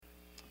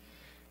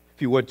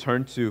If you would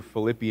turn to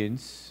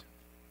Philippians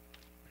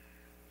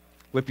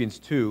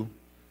 2,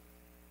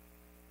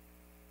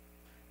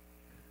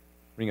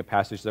 reading a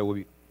passage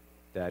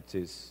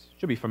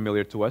should be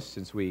familiar to us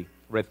since we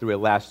read through it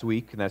last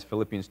week, and that's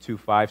Philippians 2,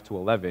 5 to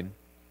 11.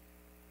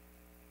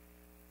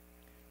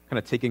 Kind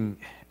of taking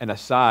an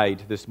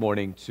aside this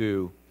morning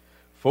to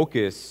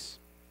focus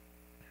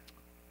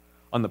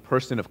on the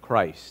person of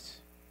Christ.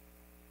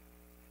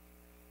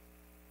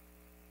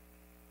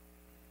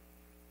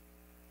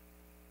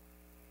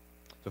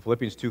 So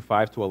Philippians 2,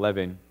 5 to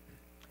 11,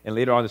 and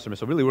later on in the sermon,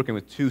 so really working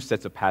with two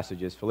sets of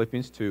passages,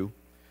 Philippians 2,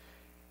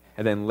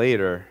 and then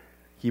later,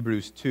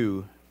 Hebrews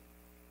 2,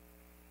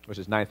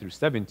 verses 9 through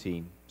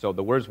 17. So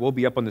the words will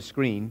be up on the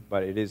screen,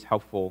 but it is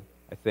helpful,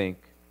 I think,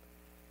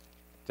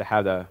 to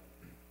have the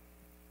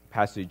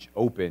passage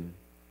open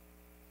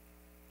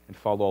and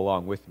follow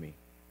along with me.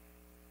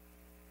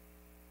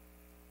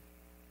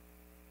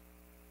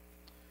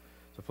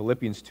 So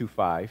Philippians 2,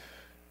 5.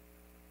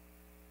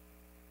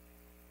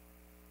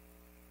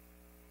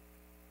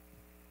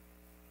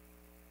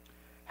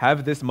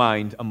 Have this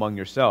mind among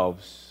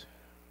yourselves,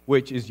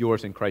 which is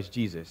yours in Christ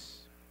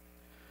Jesus,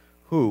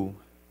 who,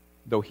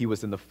 though he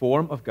was in the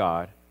form of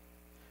God,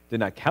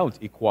 did not count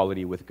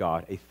equality with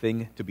God a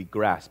thing to be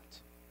grasped,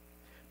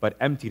 but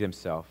emptied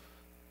himself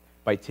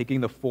by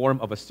taking the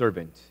form of a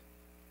servant,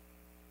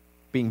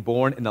 being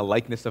born in the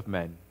likeness of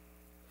men,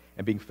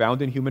 and being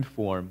found in human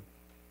form,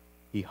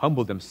 he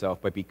humbled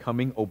himself by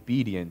becoming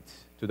obedient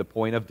to the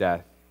point of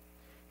death,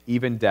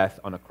 even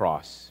death on a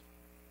cross.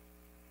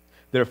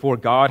 Therefore,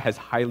 God has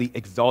highly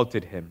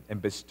exalted him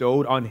and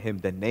bestowed on him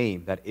the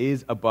name that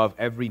is above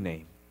every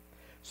name,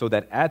 so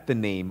that at the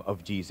name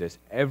of Jesus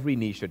every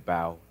knee should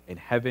bow in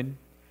heaven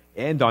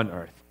and on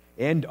earth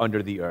and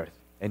under the earth,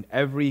 and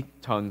every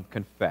tongue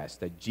confess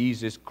that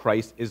Jesus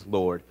Christ is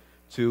Lord,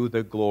 to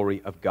the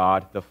glory of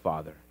God the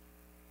Father.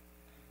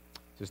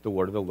 This is the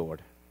word of the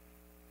Lord.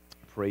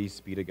 Praise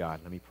be to God.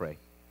 Let me pray.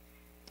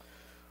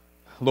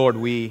 Lord,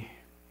 we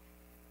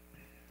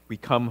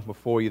come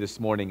before you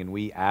this morning and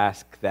we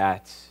ask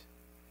that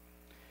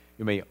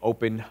you may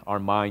open our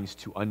minds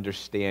to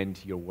understand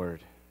your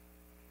word.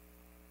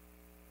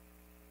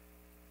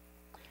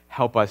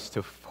 Help us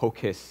to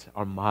focus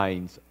our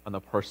minds on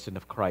the person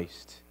of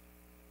Christ,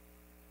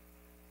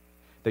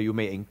 that you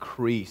may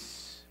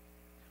increase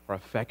our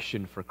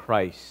affection for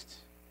Christ,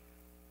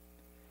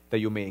 that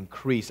you may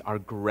increase our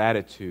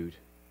gratitude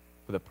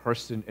for the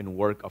person and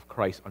work of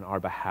Christ on our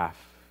behalf.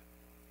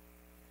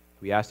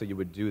 We ask that you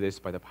would do this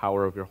by the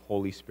power of your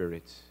Holy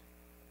Spirit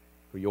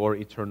for your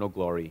eternal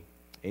glory.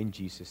 In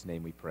Jesus'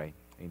 name we pray.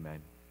 Amen.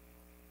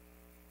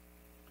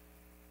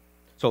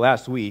 So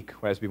last week,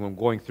 as we were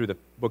going through the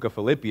book of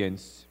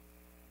Philippians,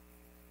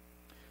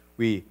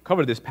 we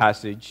covered this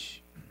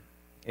passage,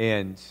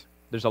 and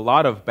there's a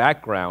lot of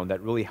background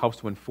that really helps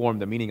to inform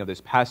the meaning of this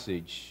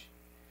passage,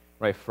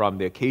 right? From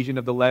the occasion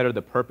of the letter,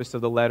 the purpose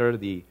of the letter,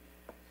 the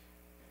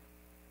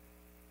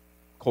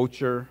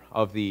culture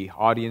of the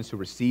audience who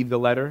received the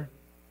letter.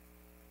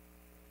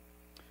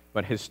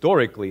 But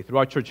historically,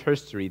 throughout church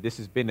history, this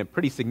has been a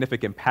pretty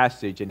significant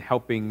passage in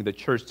helping the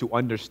church to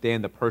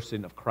understand the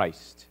person of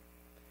Christ.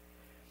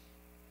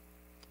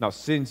 Now,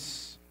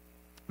 since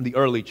the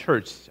early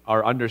church,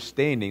 our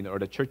understanding, or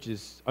the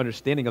church's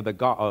understanding of the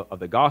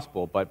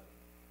gospel, but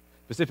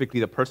specifically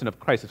the person of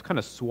Christ, has kind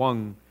of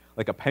swung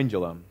like a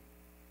pendulum.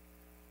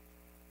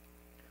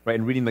 Right?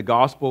 In reading the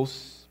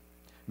Gospels,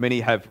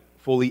 many have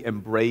fully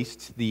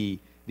embraced the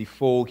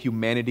full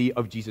humanity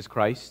of Jesus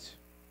Christ,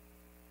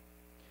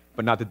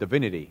 but not the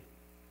divinity.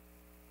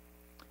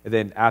 And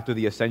then after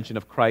the ascension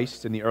of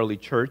Christ in the early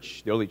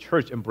church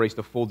embraced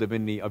the full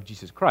divinity of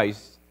Jesus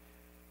Christ.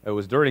 It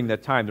was during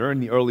that time, during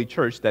the early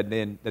church, that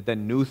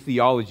then new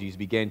theologies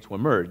began to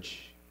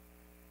emerge.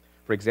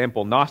 For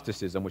example,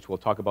 Gnosticism, which we'll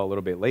talk about a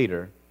little bit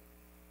later.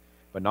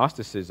 But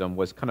Gnosticism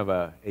was kind of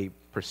a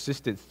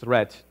persistent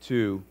threat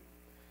to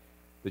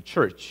the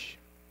church.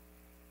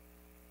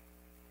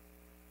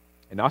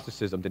 And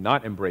Gnosticism did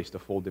not embrace the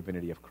full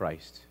divinity of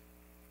Christ.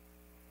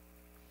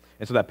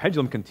 And so that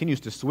pendulum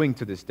continues to swing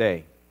to this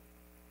day.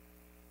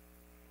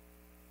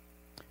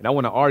 And I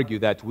want to argue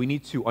that we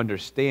need to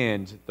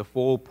understand the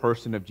full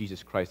person of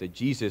Jesus Christ, that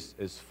Jesus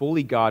is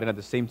fully God and at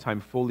the same time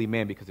fully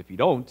man, because if you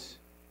don't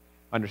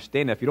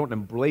understand that, if you don't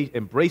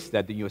embrace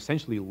that, then you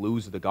essentially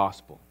lose the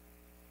gospel.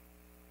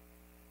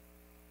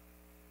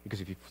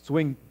 Because if you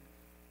swing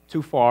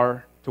too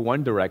far to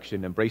one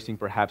direction, embracing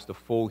perhaps the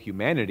full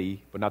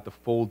humanity, but not the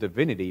full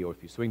divinity, or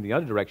if you swing the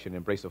other direction,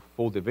 embrace the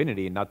full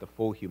divinity and not the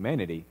full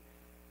humanity,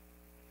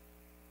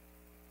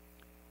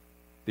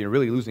 then you're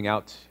really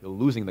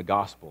losing the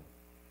gospel.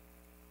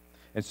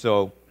 And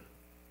so,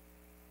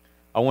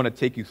 I want to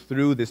take you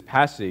through this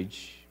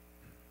passage,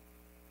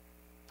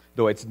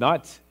 though its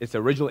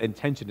original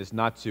intention is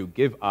not to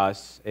give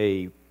us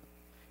a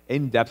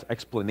in-depth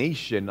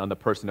explanation on the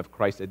person of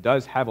Christ. It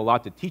does have a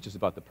lot to teach us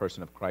about the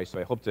person of Christ, so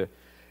I hope to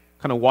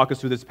kind of walk us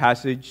through this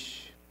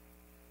passage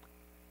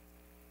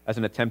as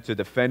an attempt to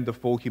defend the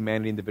full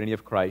humanity and divinity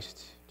of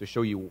Christ, to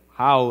show you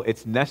how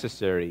it's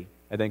necessary,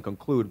 and then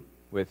conclude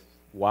with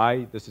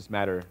why does this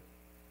matter,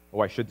 or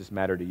why should this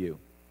matter to you?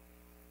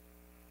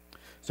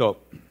 So,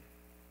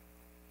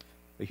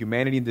 the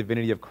humanity and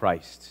divinity of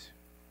Christ.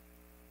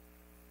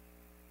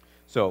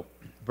 So,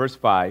 verse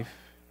 5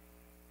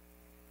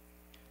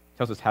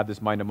 tells us, have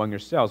this mind among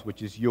yourselves,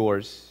 which is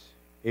yours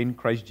in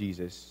Christ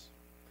Jesus,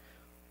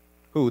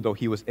 who, though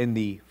he was in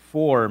the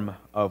form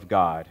of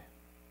God,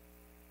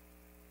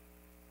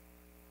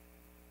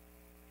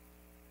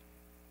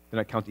 did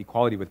not count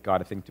equality with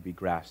God a thing to be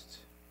grasped.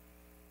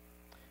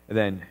 And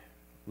then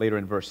later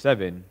in verse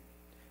 7,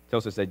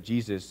 tells us that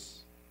Jesus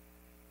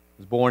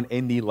was born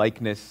in the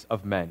likeness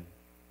of men.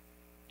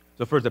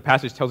 So first, the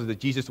passage tells us that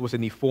Jesus was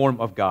in the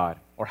form of God,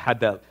 or had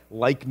the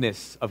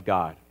likeness of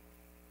God.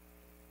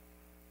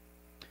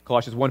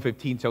 Colossians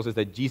 1:15 tells us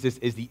that Jesus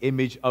is the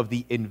image of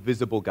the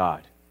invisible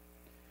God.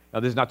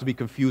 Now, this is not to be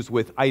confused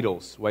with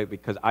idols, right?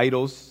 Because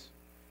idols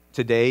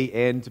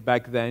today and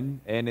back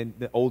then, and in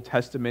the Old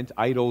Testament,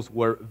 idols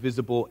were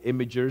visible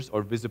imagers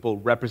or visible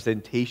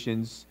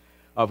representations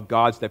of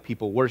gods that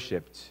people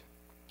worshipped.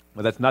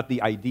 But that's not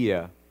the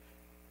idea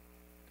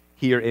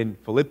here in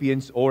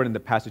Philippians or in the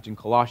passage in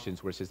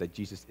Colossians where it says that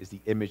Jesus is the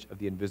image of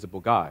the invisible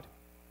God.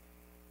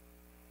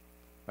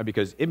 Right?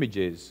 Because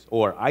images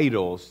or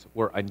idols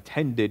were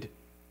intended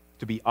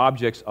to be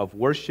objects of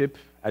worship,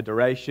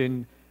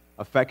 adoration,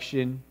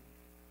 affection.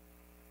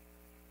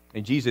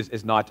 And Jesus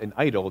is not an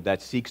idol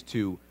that seeks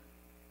to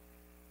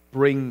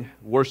bring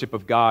worship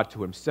of God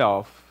to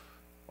himself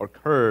or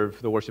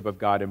curve the worship of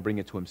God and bring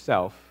it to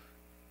himself.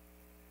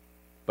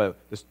 But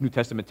the New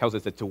Testament tells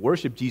us that to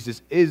worship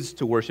Jesus is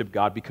to worship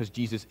God because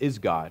Jesus is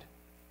God.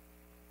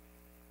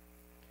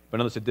 But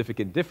another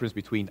significant difference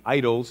between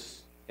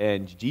idols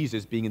and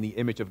Jesus being in the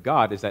image of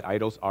God is that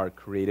idols are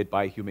created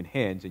by human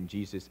hands and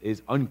Jesus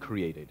is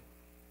uncreated.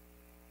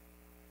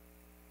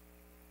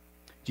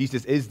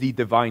 Jesus is the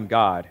divine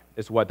God,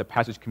 is what the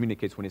passage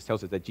communicates when it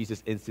tells us that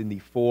Jesus is in the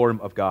form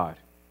of God.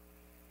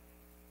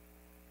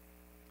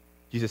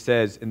 Jesus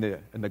says in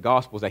the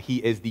Gospels that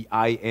he is the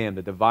I am,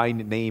 the divine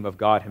name of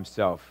God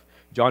himself.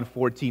 John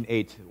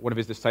 14:8, one of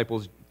his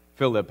disciples,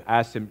 Philip,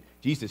 asked him,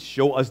 Jesus,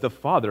 show us the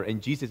Father.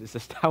 And Jesus is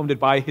astounded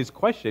by his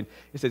question.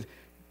 He says,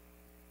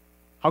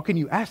 how can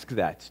you ask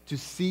that? To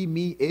see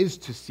me is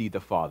to see the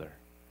Father.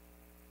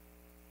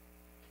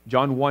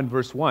 John 1,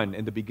 verse 1,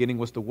 in the beginning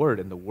was the Word,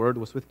 and the Word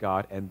was with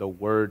God, and the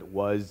Word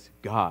was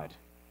God.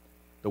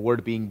 The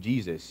Word being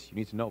Jesus. You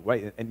need to know,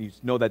 right? And you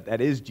know that that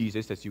is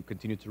Jesus as you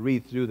continue to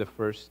read through the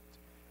first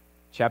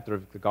chapter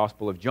of the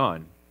Gospel of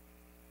John.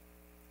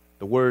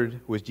 The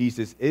Word, who is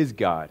Jesus, is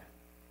God.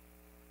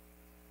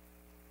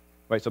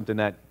 Right? Something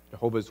that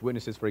Jehovah's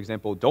Witnesses, for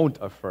example, don't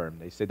affirm.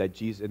 They say that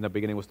Jesus, in the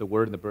beginning was the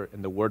Word,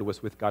 and the Word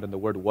was with God, and the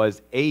Word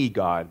was a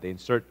God. They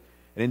insert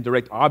an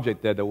indirect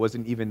object there that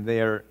wasn't even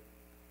there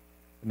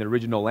in the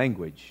original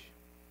language.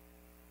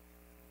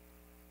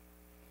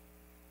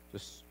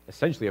 Just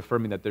essentially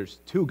affirming that there's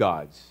two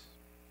gods.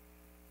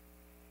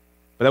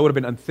 But that would have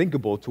been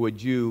unthinkable to a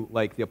Jew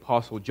like the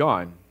Apostle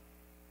John,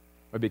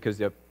 right? Because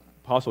the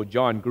Apostle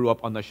John grew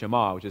up on the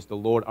Shema, which is the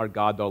Lord our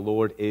God, the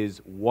Lord is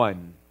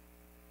one.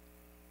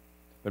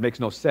 It makes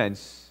no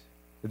sense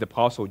that the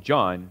Apostle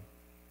John,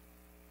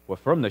 who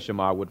affirmed the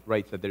Shema, would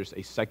write that there's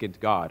a second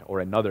God or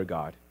another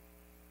God.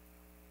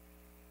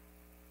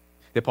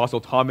 The Apostle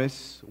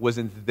Thomas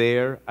wasn't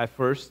there at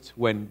first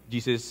when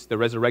Jesus, the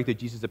resurrected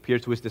Jesus,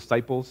 appeared to his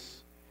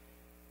disciples.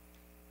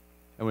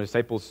 And when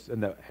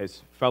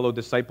his fellow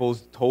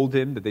disciples told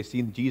him that they've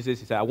seen Jesus,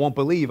 he said, I won't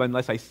believe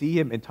unless I see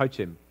him and touch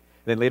him. And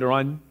then later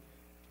on,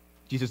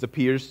 Jesus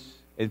appears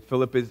and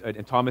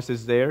and Thomas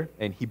is there,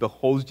 and he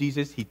beholds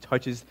Jesus. He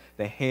touches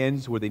the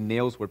hands where the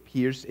nails were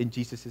pierced in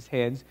Jesus'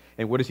 hands.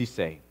 And what does he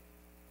say?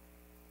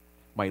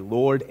 My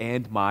Lord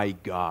and my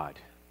God.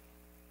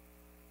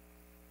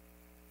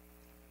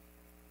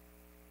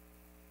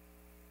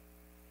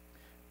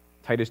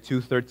 Titus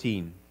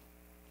 2:13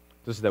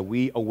 says that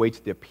we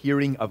await the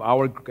appearing of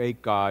our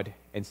great God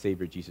and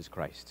Savior Jesus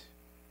Christ.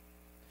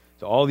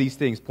 So all these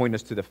things point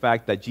us to the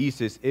fact that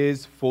Jesus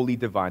is fully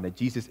divine, that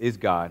Jesus is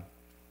God.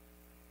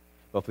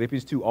 But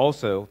Philippians 2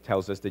 also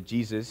tells us that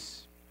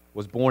Jesus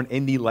was born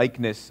in the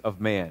likeness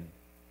of man,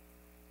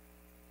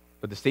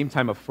 but at the same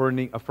time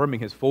affirming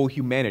his full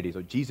humanity.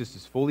 So Jesus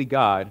is fully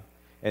God,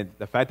 and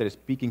the fact that it's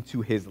speaking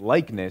to his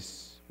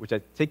likeness, which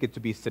I take it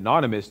to be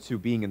synonymous to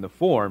being in the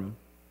form,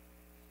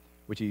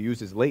 which he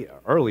uses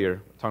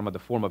earlier, talking about the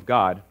form of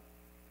God.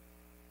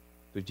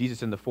 So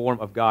Jesus in the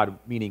form of God,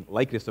 meaning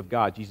likeness of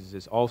God, Jesus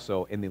is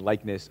also in the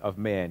likeness of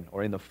man,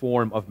 or in the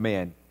form of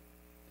man.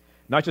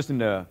 Not just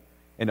in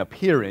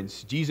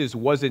appearance. Jesus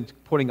wasn't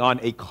putting on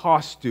a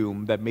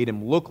costume that made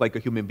him look like a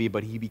human being,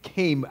 but he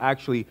became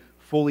actually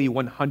fully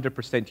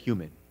 100%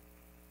 human.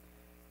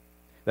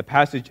 The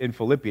passage in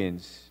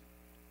Philippians,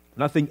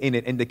 nothing in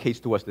it indicates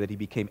to us that he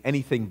became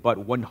anything but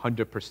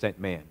 100%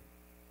 man.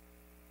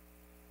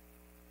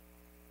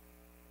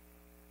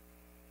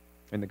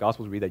 In the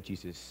Gospels, we read that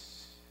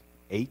Jesus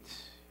ate,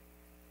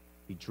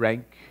 he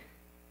drank,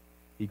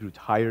 he grew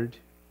tired,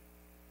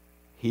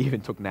 he even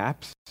took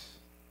naps.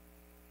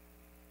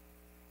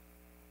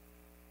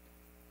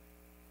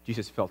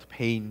 Jesus felt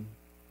pain.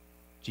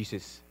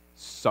 Jesus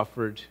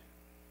suffered,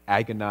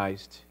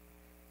 agonized,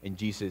 and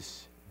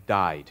Jesus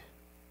died.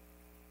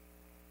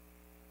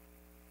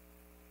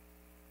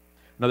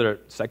 Another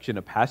section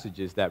of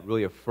passages that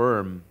really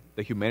affirm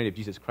the humanity of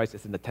Jesus Christ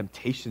is in the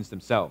temptations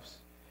themselves.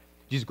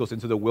 Jesus goes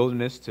into the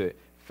wilderness to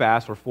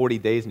fast for 40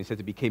 days, and he says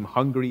he became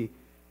hungry,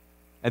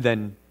 and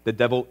then the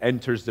devil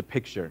enters the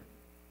picture,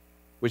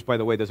 which, by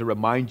the way, does it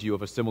remind you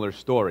of a similar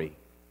story?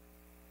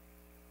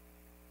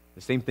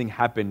 The same thing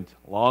happened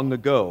long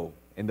ago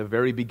in the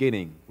very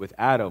beginning with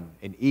Adam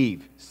and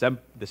Eve.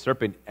 The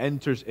serpent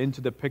enters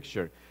into the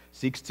picture,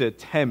 seeks to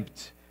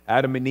tempt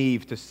Adam and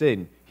Eve to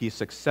sin. He is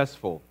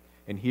successful.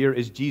 And here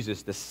is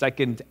Jesus, the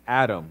second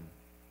Adam,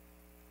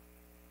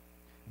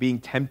 being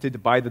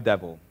tempted by the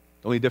devil.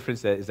 The only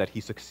difference is that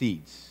he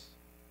succeeds.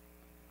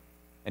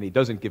 And he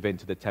doesn't give in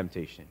to the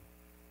temptation.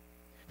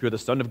 If you're the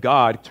Son of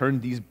God, turn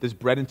this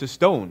bread into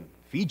stone.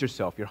 Feed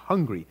yourself. You're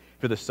hungry.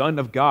 If you're the Son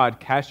of God,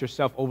 cast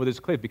yourself over this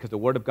cliff, because the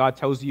Word of God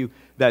tells you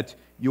that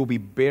you'll be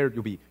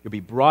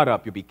brought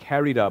up, you'll be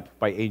carried up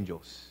by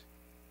angels.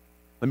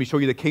 Let me show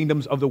you the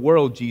kingdoms of the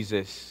world,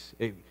 Jesus,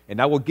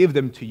 and I will give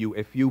them to you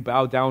if you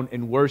bow down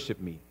and worship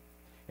me.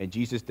 And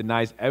Jesus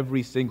denies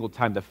every single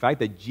time. The fact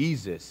that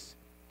Jesus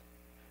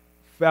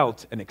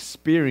felt and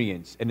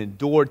experienced and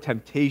endured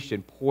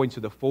temptation points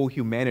to the full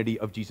humanity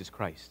of Jesus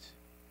Christ.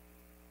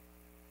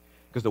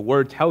 Because the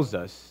Word tells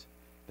us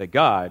that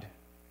God,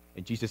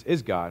 and Jesus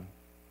is God,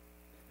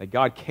 that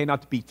God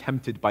cannot be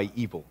tempted by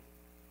evil.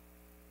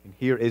 And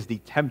here is the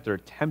tempter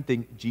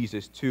tempting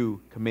Jesus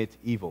to commit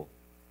evil.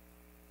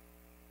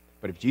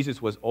 But if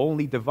Jesus was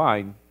only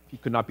divine, he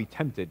could not be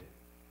tempted.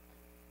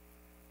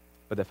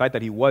 But the fact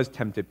that he was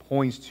tempted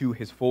points to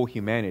his full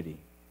humanity.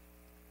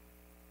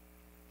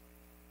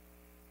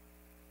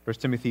 1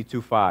 Timothy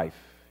 2:5.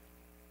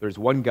 There's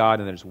one God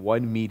and there's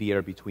one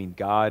mediator between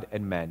God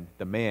and men,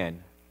 the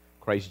man,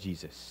 Christ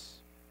Jesus.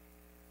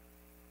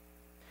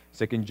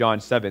 2 John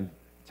 7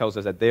 tells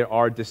us that there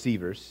are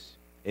deceivers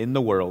in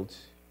the world,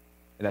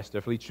 and that's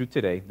definitely true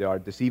today. There are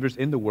deceivers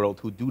in the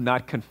world who do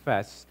not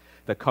confess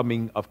the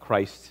coming of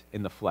Christ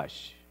in the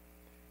flesh,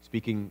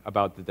 speaking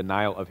about the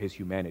denial of his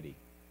humanity.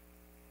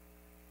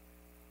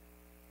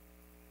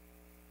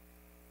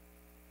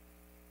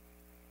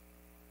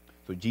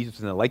 So Jesus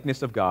is in the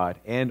likeness of God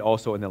and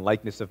also in the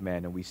likeness of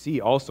man, and we see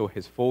also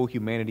his full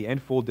humanity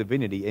and full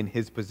divinity in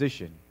his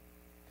position.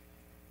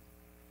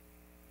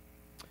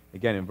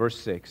 Again, in verse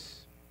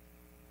 6,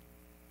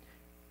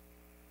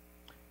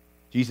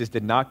 Jesus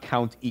did not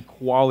count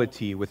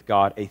equality with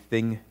God a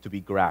thing to be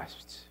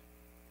grasped.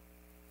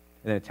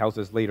 And then it tells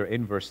us later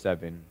in verse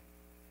 7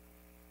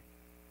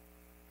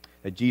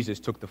 that Jesus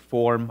took the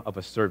form of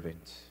a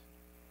servant.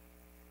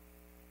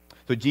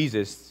 So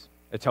Jesus,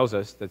 it tells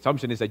us, the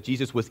assumption is that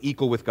Jesus was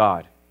equal with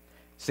God.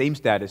 Same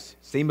status,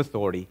 same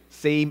authority,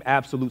 same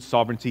absolute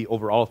sovereignty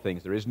over all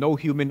things. There is no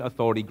human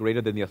authority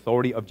greater than the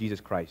authority of Jesus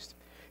Christ.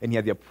 And he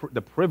had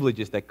the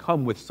privileges that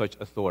come with such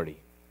authority.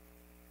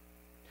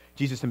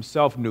 Jesus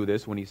himself knew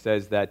this when he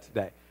says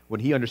that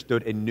when he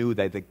understood and knew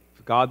that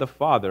God the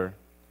Father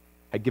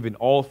had given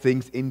all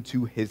things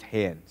into his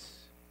hands.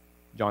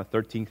 John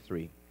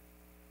 13:3.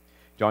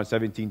 John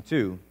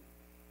 17:2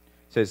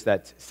 says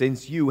that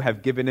since you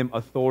have given him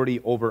authority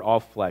over all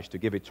flesh to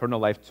give eternal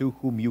life to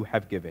whom you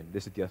have given.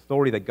 This is the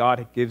authority that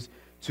God gives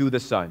to the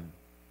Son.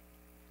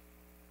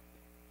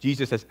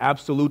 Jesus has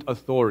absolute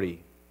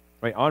authority,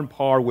 right, on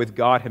par with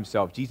God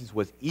himself. Jesus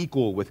was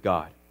equal with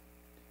God.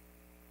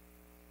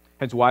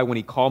 Hence why when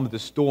he calmed the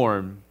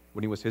storm,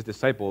 when he was his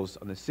disciples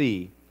on the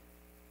sea,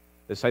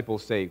 the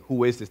disciples say,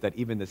 "Who is this that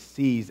even the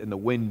seas and the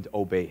wind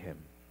obey him?"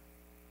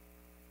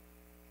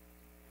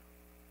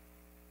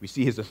 We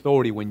see his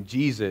authority when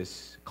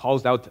Jesus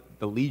calls out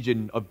the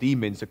legion of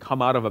demons to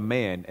come out of a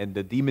man, and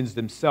the demons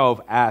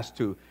themselves ask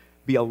to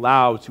be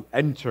allowed to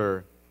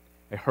enter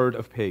a herd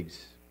of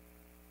pigs.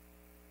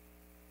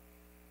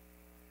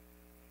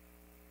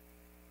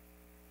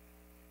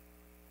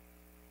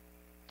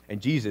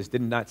 And Jesus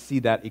did not see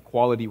that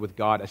equality with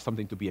God as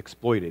something to be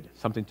exploited,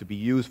 something to be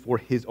used for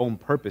his own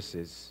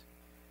purposes.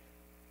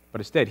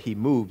 But instead, he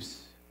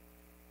moves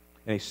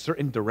in a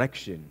certain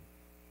direction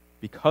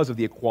because of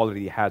the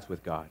equality he has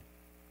with God.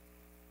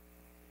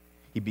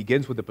 He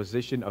begins with the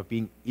position of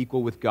being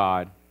equal with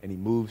God, and he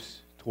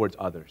moves towards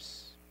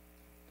others,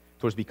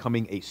 towards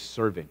becoming a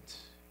servant.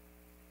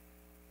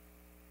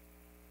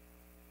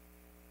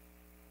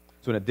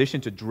 So in addition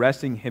to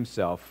dressing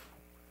himself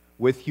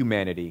with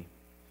humanity,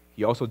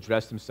 he also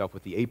dressed himself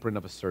with the apron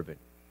of a servant.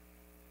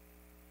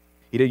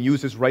 He didn't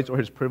use his rights or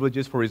his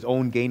privileges for his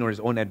own gain or his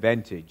own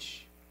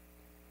advantage.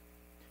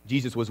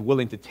 Jesus was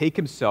willing to take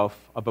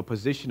himself of a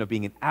position of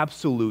being in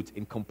absolute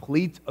and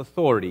complete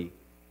authority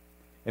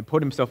and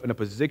put himself in a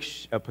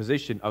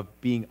position of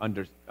being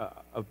under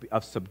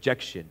of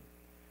subjection,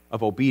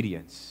 of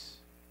obedience,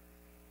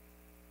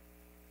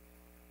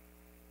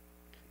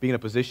 being in a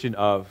position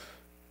of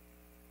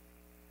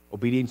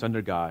obedience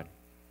under God,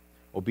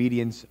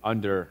 obedience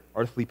under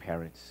earthly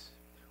parents,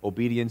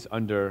 obedience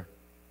under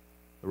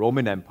the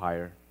Roman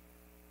Empire,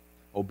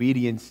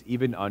 obedience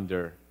even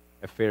under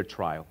a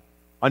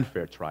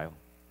unfair trial.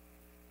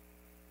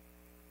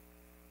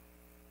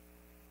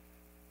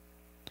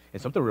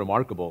 And something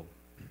remarkable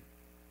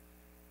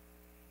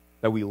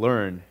that we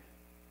learn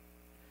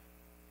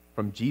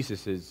from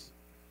Jesus'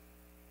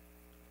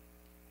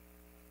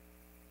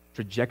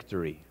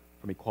 trajectory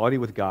from equality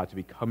with God to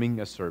becoming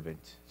a servant.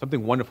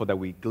 Something wonderful that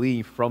we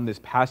glean from this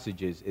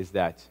passage is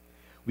that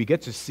we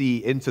get to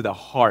see into the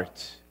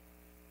heart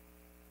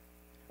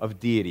of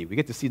deity. We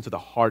get to see into the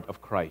heart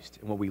of Christ.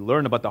 And what we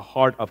learn about the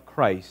heart of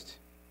Christ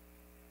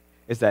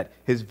is that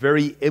his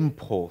very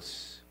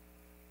impulse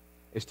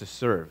is to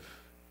serve.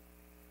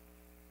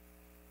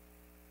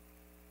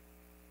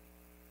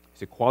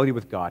 His equality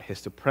with God, his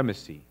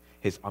supremacy,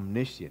 his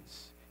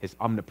omniscience, his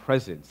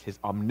omnipresence, his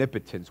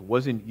omnipotence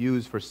wasn't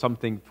used for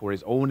something for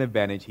his own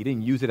advantage. He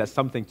didn't use it as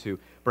something to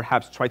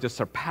perhaps try to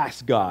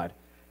surpass God.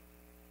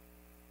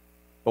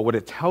 But what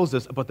it tells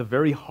us about the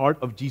very heart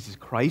of Jesus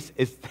Christ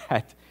is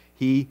that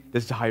he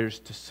desires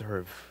to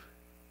serve,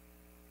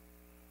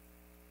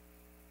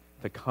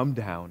 to come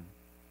down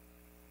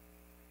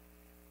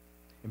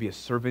and be a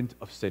servant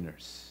of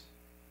sinners.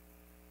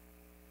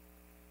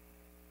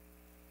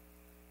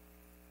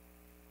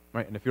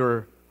 Right? And if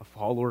you're a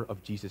follower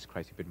of Jesus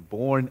Christ, you've been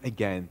born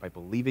again by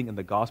believing in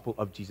the gospel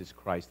of Jesus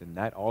Christ, then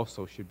that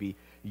also should be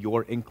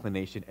your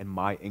inclination and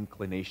my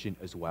inclination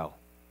as well.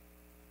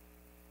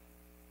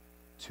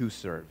 To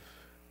serve.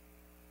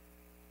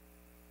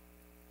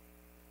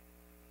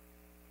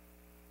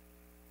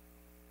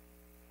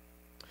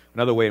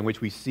 Another way in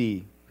which we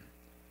see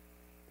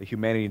the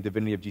humanity and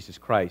divinity of Jesus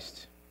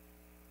Christ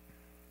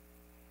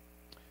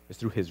is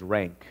through his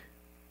rank.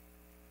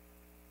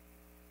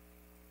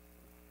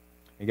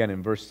 Again,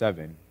 in verse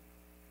 7,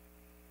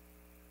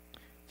 it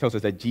tells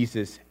us that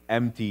Jesus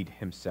emptied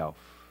himself.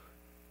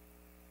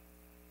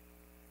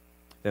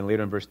 Then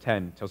later in verse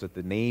 10, it tells us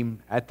that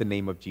at the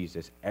name of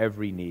Jesus,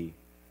 every knee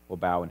will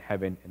bow in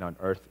heaven and on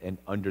earth and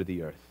under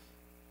the earth.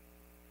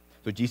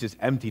 So Jesus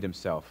emptied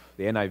himself.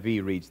 The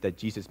NIV reads that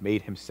Jesus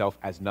made himself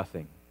as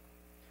nothing.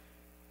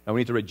 Now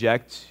we need to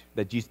reject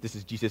that this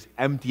is Jesus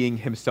emptying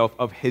himself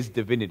of his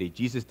divinity.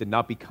 Jesus did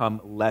not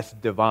become less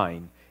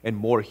divine and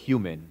more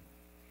human.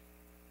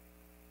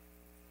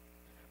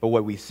 But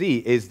what we see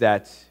is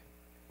that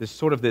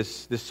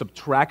this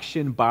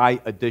subtraction by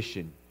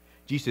addition.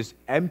 Jesus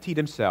emptied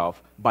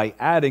himself by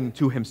adding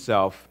to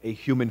himself a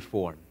human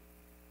form,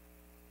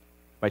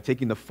 by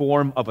taking the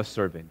form of a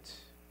servant.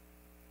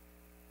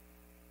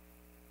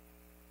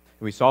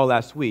 And we saw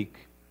last week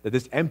that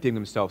this emptying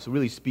himself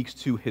really speaks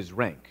to his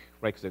rank,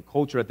 right? Because the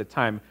culture at the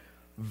time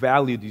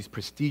valued these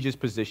prestigious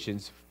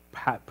positions,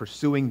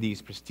 pursuing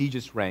these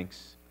prestigious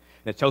ranks.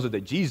 And it tells us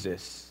that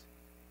Jesus,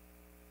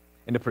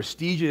 in a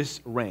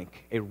prestigious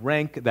rank, a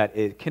rank that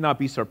it cannot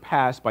be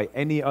surpassed by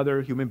any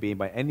other human being,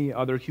 by any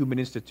other human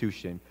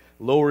institution,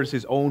 lowers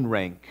his own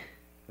rank.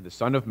 And the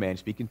Son of Man,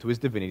 speaking to his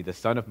divinity, the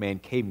Son of Man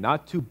came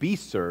not to be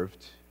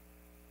served,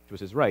 which was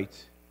his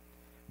right,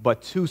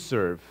 but to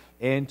serve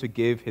and to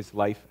give his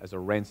life as a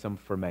ransom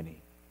for many.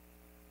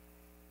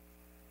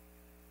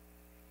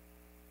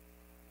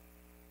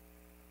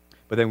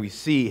 But then we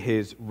see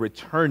his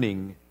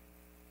returning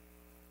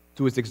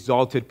to his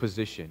exalted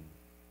position.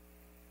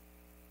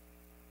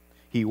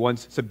 He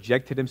once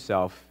subjected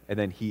himself, and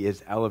then he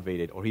is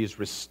elevated, or he is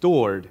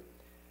restored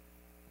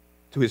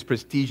to his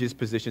prestigious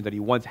position that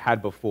he once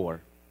had before.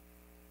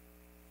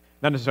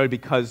 Not necessarily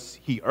because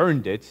he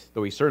earned it,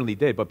 though he certainly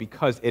did, but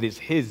because it is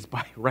his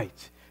by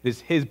right. It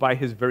is his by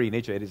his very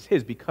nature. It is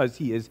his because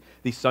he is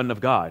the Son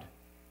of God.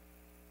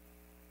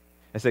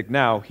 It's like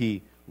now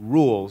he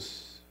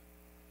rules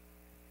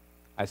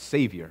as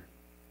Savior.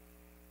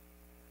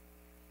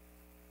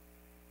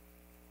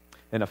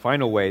 And a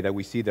final way that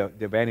we see the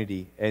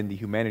divinity and the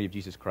humanity of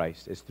Jesus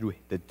Christ is through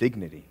the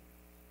dignity,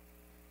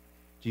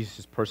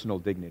 Jesus' personal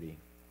dignity.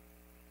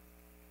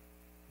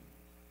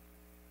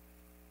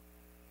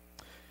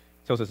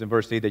 It tells us in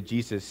verse 8 that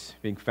Jesus,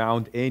 being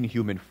found in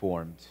human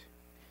form,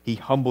 he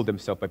humbled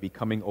himself by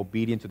becoming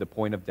obedient to the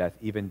point of death,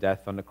 even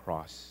death on the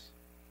cross.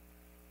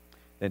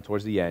 Then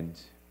towards the end,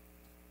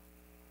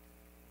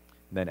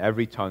 then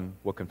every tongue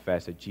will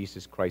confess that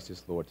Jesus Christ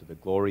is Lord, to the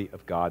glory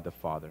of God the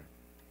Father.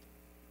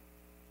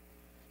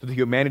 So the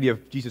humanity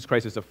of Jesus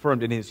Christ is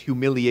affirmed in his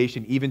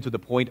humiliation, even to the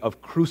point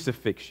of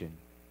crucifixion.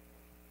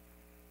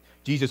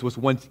 Jesus was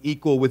once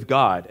equal with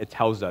God, it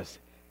tells us,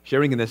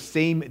 sharing in the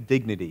same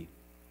dignity.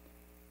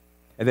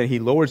 And then he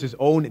lowers his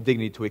own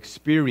dignity to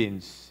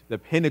experience the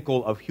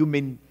pinnacle of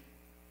human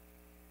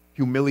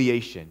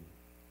humiliation,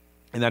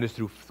 and that is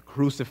through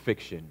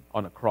crucifixion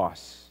on a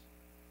cross.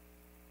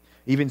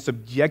 Even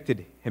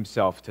subjected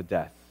himself to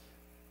death,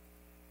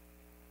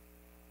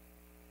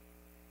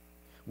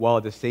 while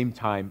at the same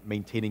time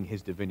maintaining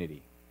his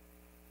divinity.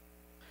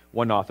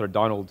 One author,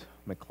 Donald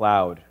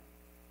MacLeod,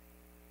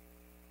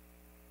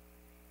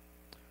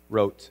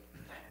 wrote,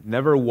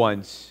 "Never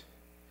once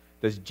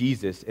does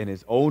Jesus, in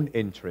his own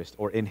interest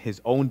or in his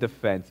own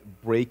defense,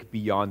 break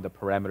beyond the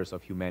parameters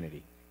of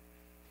humanity.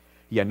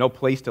 He had no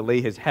place to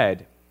lay his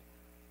head,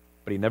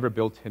 but but he never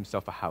built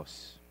himself a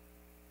house.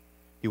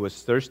 He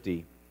was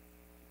thirsty,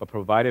 but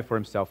provided for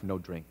himself no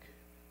drink.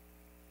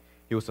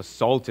 He was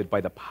assaulted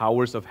by the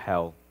powers of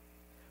hell,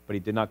 but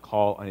he did not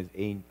call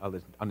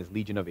on his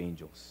legion of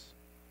angels.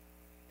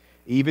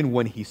 Even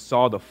when he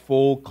saw the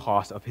full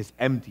cost of his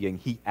emptying,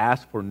 he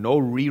asked for no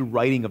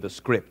rewriting of the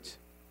script.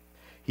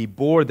 He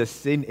bore the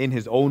sin in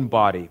his own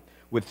body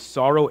with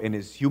sorrow in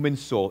his human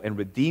soul and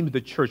redeemed the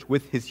church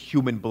with his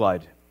human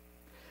blood.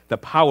 The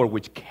power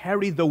which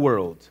carried the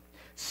world,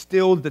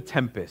 stilled the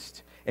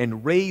tempest,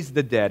 and raised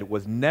the dead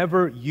was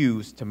never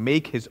used to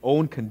make his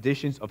own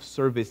conditions of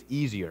service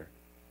easier.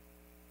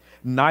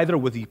 Neither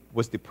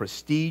was the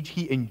prestige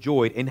he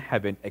enjoyed in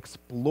heaven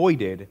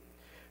exploited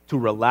to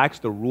relax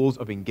the rules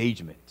of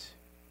engagement.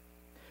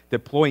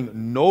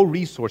 Deploying no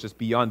resources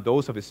beyond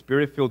those of his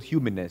spirit-filled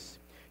humanness,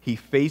 he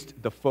faced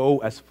the foe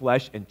as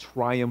flesh and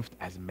triumphed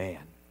as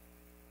man.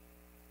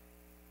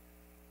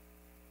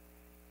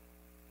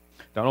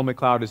 Donald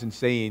MacLeod isn't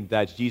saying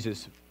that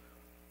Jesus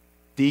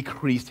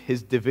decreased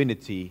his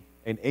divinity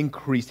and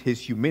increased his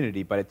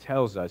humanity, but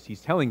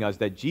he's telling us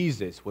that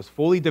Jesus was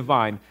fully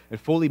divine and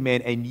fully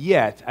man, and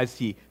yet, as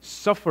he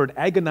suffered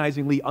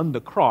agonizingly on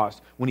the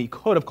cross, when he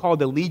could have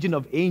called a legion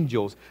of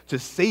angels to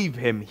save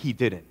him, he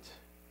didn't.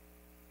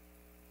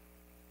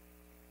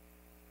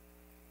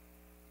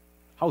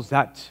 How's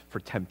that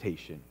for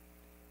temptation?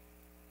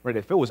 Right?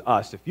 If it was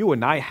us, if you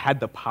and I had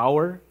the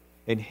power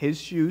in his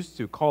shoes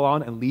to call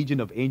on a legion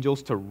of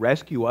angels to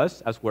rescue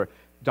us as we're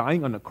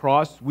dying on the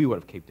cross, we would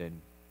have caved in.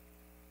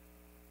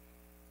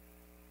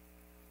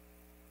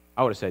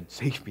 I would have said,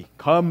 save me.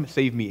 Come,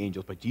 save me,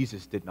 angels. But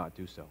Jesus did not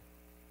do so.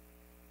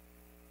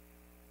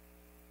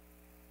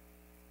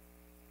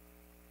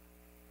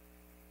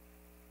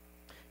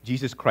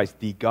 Jesus Christ,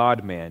 the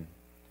God-man,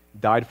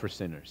 died for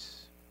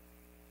sinners.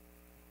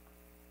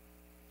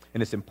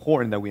 And it's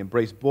important that we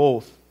embrace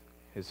both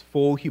his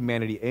full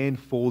humanity and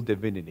full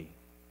divinity.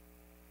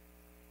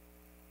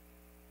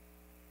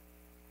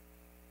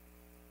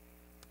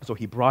 So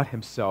he brought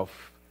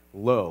himself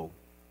low,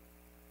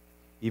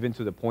 even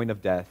to the point of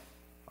death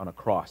on a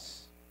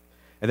cross.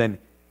 And then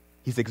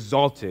he's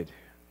exalted,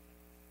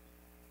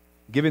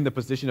 given the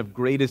position of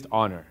greatest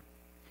honor.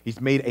 He's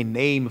made a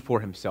name for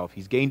himself.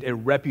 He's gained a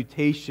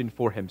reputation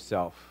for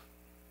himself.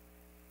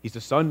 He's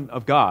the Son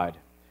of God,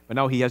 but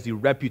now he has the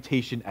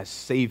reputation as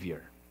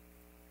Savior.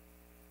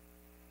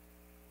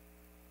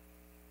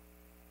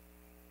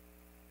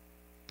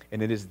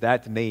 And it is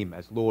that name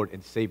as Lord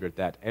and Savior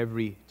that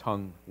every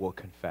tongue will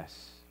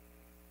confess.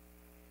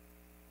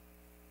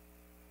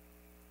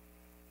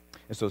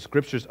 And so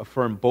scriptures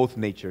affirm both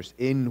natures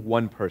in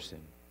one person.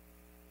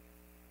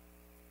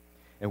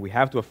 And we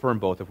have to affirm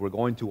both if we're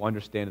going to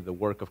understand the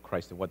work of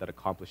Christ and what that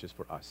accomplishes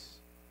for us.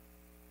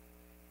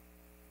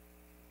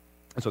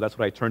 And so that's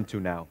what I turn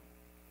to now.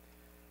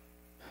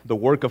 The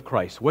work of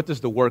Christ. What does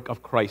the work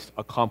of Christ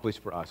accomplish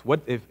for us?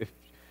 What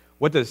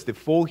does the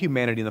full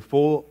humanity and the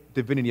full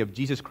divinity of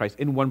Jesus Christ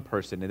in one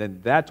person, and then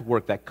that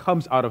work that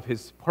comes out of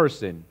his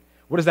person,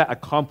 what does that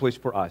accomplish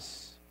for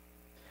us?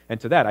 And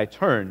to that I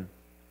turn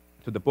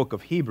to the book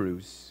of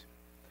Hebrews,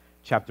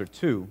 chapter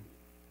 2.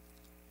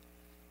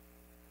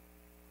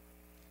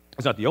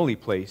 It's not the only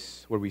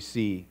place where we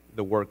see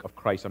the work of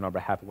Christ on our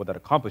behalf and what that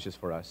accomplishes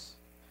for us,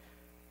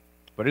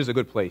 but it is a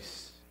good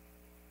place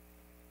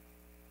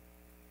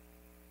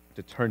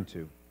to turn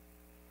to.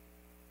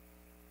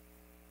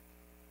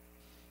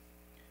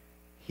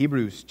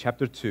 Hebrews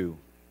chapter 2,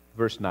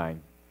 verse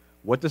 9.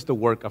 What does the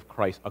work of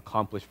Christ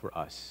accomplish for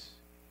us?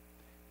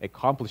 It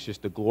accomplishes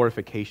the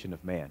glorification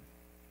of man.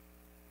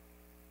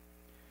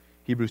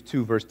 Hebrews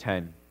 2, verse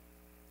 10.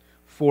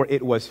 For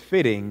it was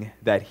fitting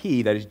that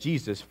he, that is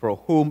Jesus, for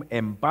whom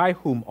and by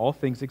whom all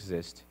things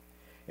exist,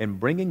 in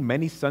bringing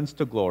many sons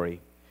to glory,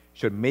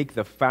 should make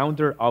the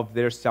founder of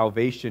their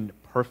salvation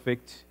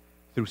perfect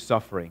through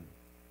suffering.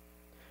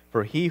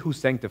 For he who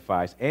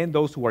sanctifies and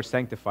those who are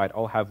sanctified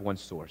all have one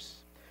source.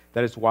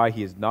 That is why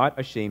he is not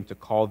ashamed to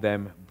call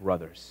them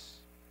brothers.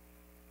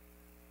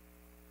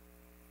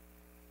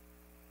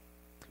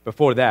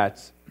 Before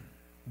that,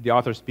 the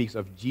author speaks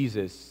of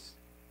Jesus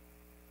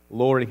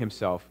lowering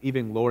himself,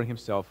 even lowering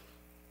himself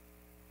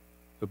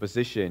to a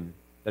position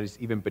that is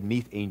even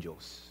beneath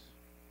angels.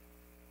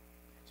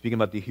 Speaking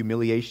about the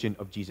humiliation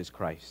of Jesus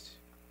Christ.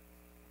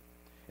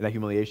 And that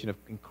humiliation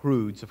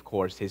includes, of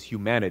course, his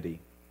humanity.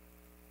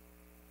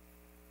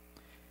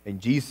 And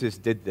Jesus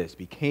did this,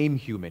 became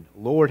human,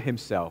 lowered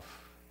himself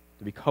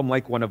to become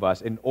like one of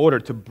us in order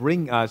to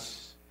bring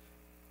us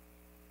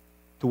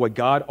to what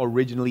God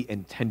originally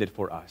intended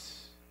for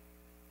us.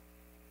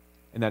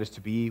 And that is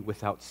to be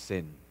without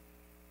sin.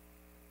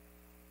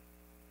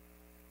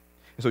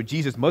 And so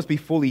Jesus must be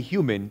fully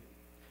human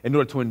in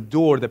order to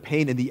endure the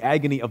pain and the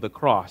agony of the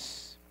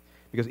cross.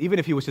 Because even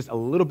if he was just a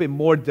little bit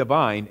more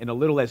divine and a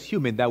little less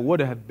human, that would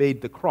have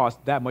made the cross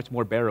that much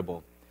more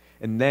bearable.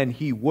 And then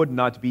he would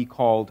not be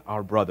called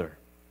our brother.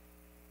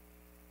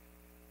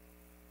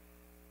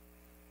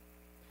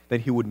 Then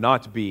he would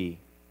not be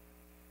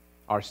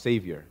our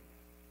Savior.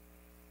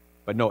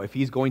 But no, if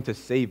he's going to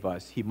save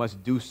us, he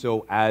must do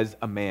so as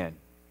a man,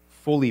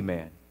 fully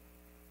man,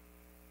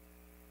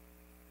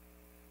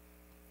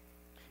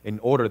 in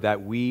order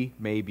that we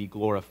may be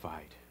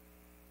glorified.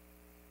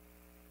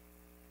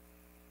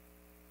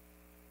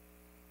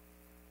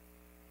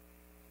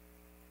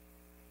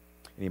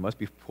 And he must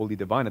be fully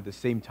divine at the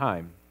same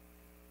time,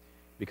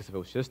 because if it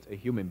was just a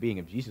human being,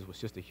 if Jesus was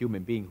just a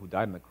human being who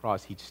died on the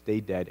cross, he'd stay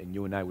dead and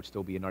you and I would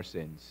still be in our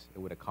sins. It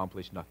would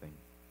accomplish nothing.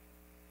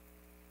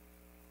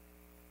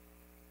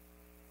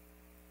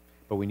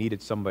 But we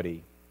needed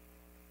somebody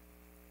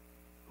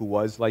who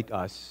was like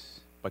us,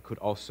 but could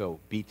also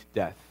beat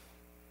death.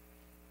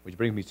 Which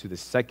brings me to the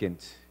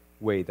second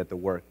way that the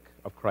work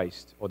of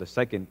Christ, or the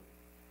second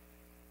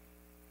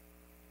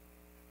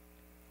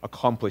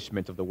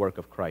accomplishment of the work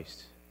of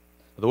Christ.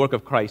 The work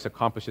of Christ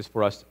accomplishes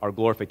for us our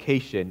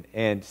glorification.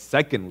 And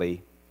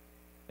secondly,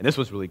 and this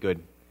was really good,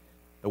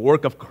 the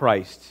work of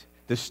Christ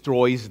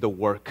destroys the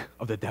work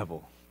of the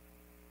devil.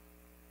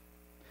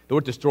 The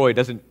word destroy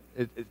doesn't,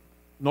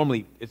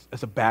 normally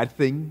it's a bad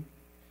thing.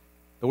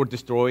 The word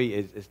destroy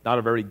is not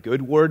a very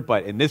good word,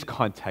 but in this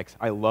context,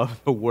 I love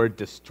the word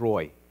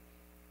destroy.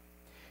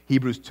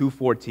 Hebrews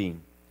 2:14,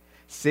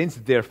 since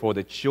therefore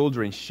the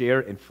children share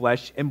in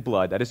flesh and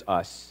blood, that is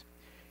us,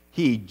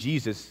 he,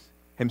 Jesus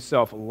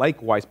himself,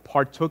 likewise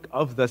partook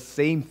of the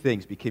same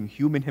things, became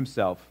human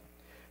himself,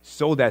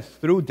 so that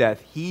through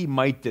death he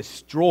might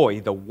destroy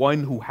the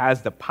one who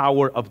has the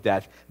power of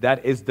death,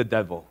 that is the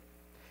devil,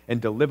 and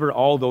deliver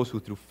all those who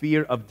through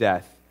fear of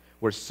death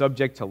were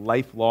subject to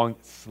lifelong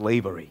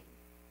slavery.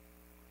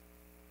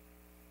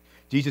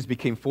 Jesus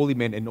became fully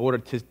man in order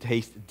to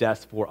taste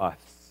death for us.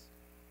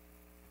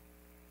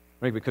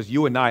 Right? Because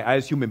you and I,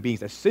 as human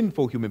beings, as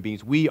sinful human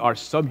beings, we are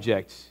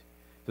subject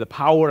to the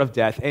power of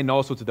death and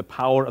also to the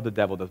power of the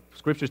devil. The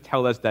scriptures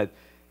tell us that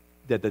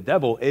the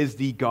devil is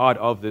the god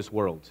of this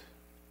world.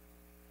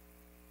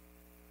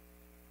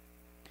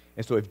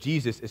 And so if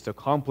Jesus is to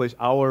accomplish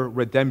our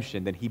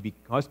redemption, then he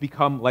must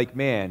become like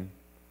man,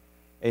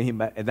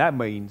 and that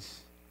means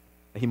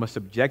that he must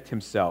subject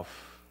himself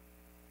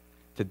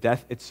to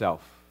death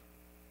itself.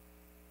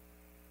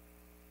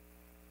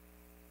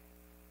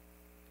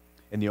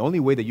 And the only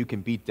way that you can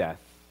beat death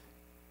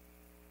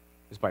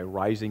is by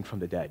rising from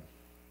the dead.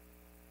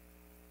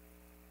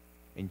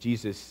 And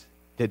Jesus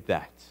did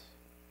that.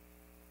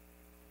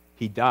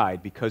 He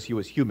died because he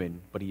was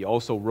human, but he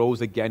also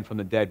rose again from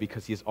the dead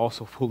because he is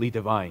also fully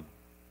divine.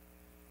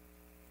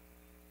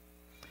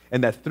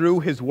 And that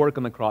through his work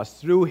on the cross,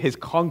 through his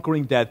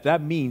conquering death,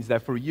 that means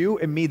that for you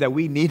and me, that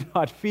we need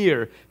not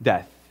fear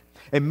death.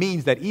 It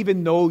means that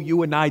even though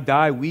you and I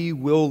die, we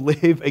will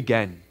live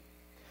again.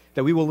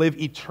 That we will live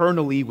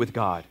eternally with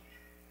God.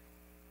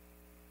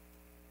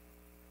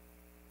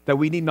 That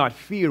we need not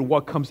fear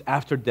what comes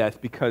after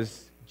death,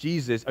 because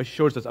Jesus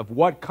assures us of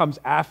what comes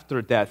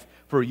after death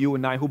for you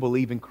and I who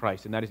believe in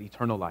Christ, and that is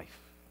eternal life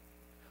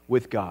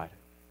with God.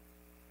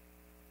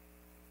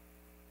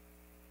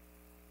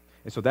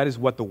 And so that is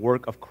what the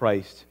work of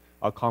Christ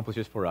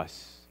accomplishes for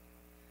us.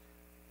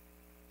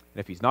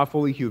 And if he's not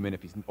fully human,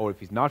 if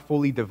he's not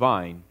fully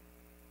divine,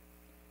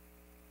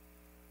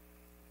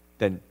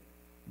 then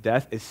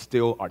death is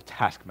still our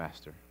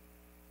taskmaster.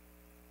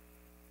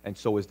 And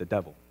so is the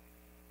devil.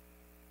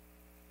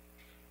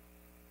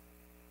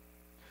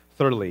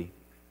 Thirdly,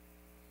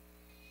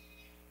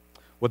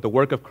 what the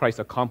work of Christ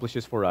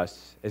accomplishes for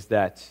us is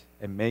that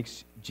it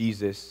makes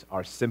Jesus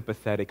our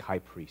sympathetic high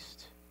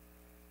priest.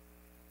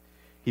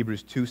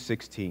 Hebrews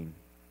 2:16.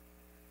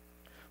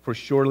 For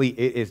surely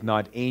it is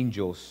not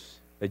angels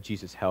that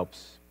Jesus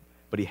helps,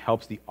 but he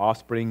helps the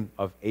offspring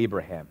of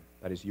Abraham,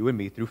 that is you and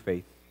me, through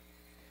faith.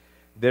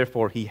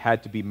 Therefore he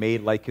had to be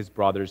made like his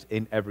brothers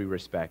in every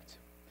respect,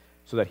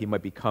 so that he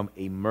might become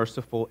a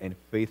merciful and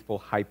faithful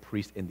high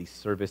priest in the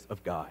service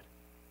of God.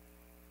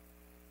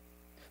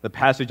 The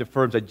passage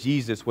affirms that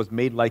Jesus was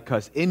made like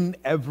us in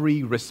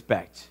every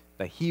respect,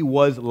 that he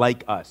was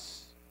like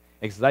us,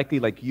 exactly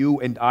like you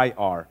and I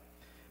are.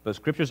 But the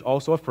scriptures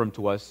also affirm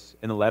to us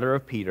in the letter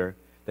of Peter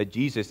that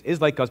Jesus is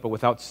like us but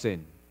without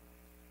sin,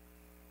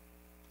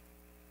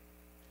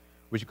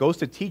 which goes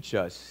to teach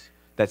us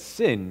that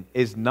sin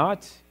is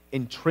not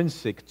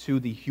intrinsic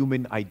to the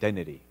human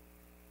identity.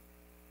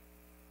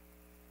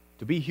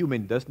 To be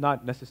human does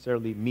not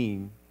necessarily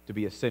mean to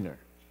be a sinner.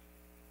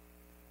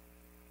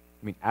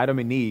 I mean, Adam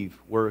and Eve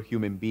were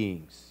human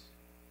beings,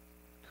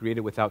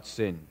 created without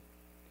sin.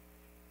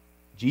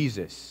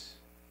 Jesus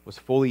was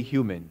fully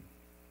human,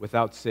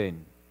 without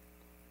sin,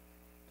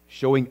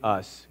 showing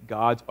us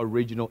God's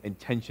original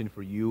intention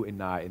for you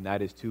and I, and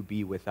that is to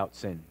be without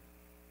sin.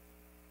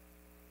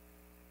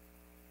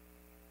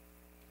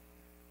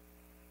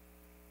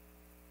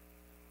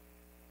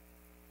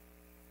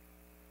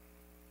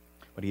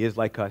 But he is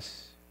like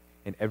us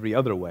in every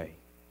other way,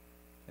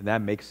 and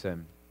that makes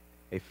him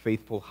a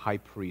faithful high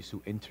priest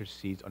who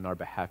intercedes on our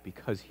behalf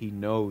because he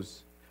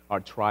knows our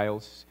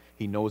trials,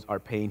 he knows our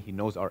pain, he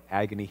knows our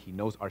agony, he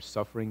knows our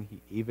suffering,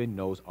 he even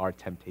knows our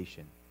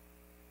temptation.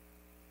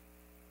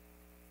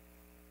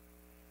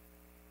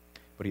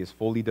 But he is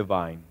fully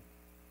divine,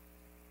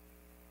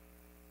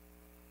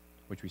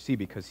 which we see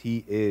because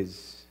he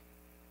is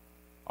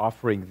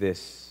offering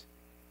this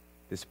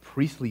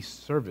priestly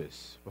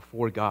service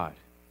before God.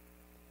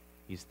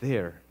 He's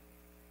there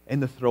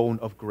in the throne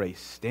of grace,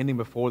 standing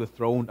before the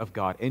throne of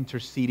God,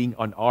 interceding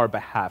on our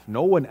behalf.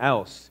 No one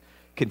else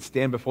can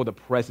stand before the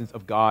presence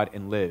of God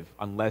and live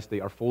unless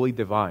they are fully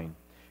divine.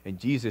 And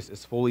Jesus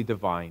is fully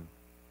divine,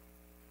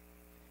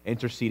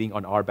 interceding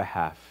on our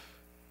behalf.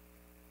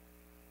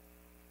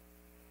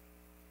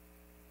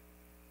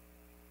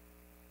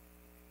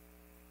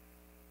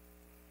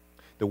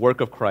 The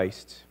work of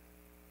Christ,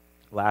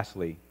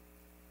 lastly,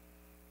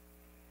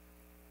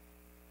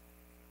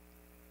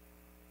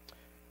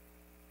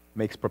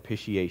 makes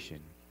propitiation.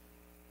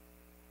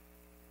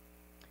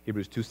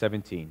 Hebrews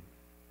 2:17.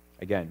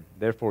 Again,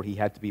 therefore he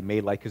had to be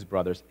made like his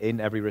brothers in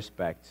every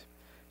respect,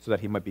 so that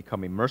he might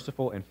become a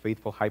merciful and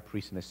faithful high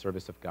priest in the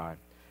service of God,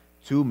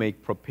 to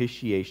make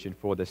propitiation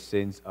for the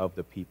sins of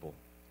the people.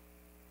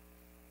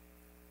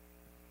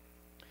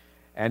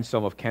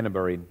 Anselm of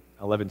Canterbury,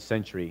 11th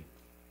century,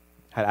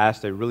 had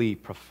asked a really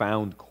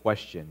profound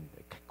question,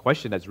 a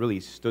question that's really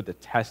stood the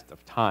test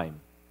of time,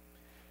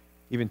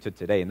 even to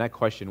today. And that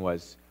question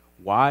was,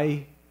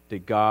 why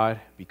did God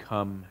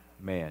become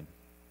man?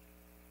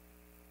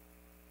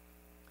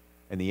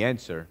 And the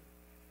answer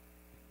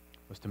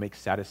was to make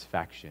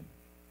satisfaction.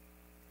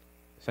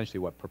 Essentially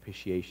what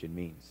propitiation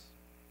means.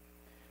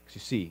 Because you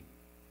see,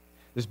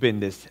 there's been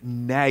this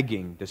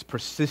nagging, this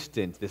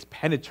persistent, this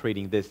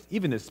penetrating,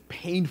 even this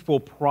painful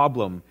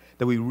problem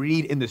that we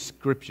read in the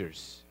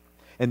Scriptures.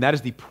 And that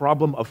is the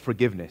problem of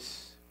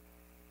forgiveness.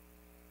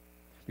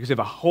 Because you have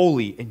a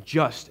holy and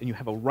just, and you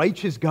have a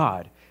righteous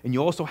God, and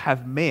you also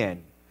have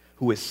man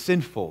who is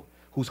sinful,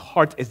 whose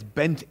heart is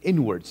bent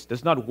inwards,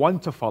 does not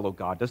want to follow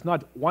God, does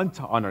not want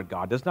to honor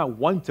God, does not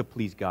want to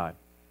please God.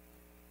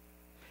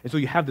 And so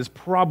you have this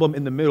problem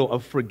in the middle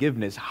of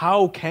forgiveness.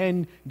 How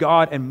can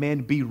God and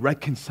man be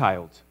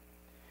reconciled?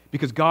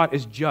 Because God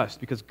is just,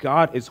 because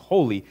God is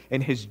holy,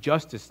 and his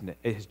justice and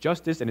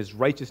his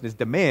righteousness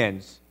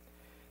demands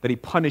that he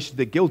punish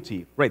the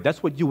guilty. Right,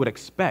 that's what you would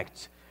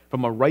expect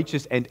from a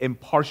righteous and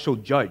impartial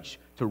judge,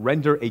 to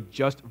render a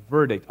just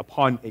verdict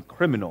upon a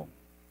criminal.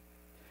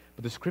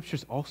 But the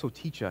Scriptures also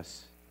teach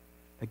us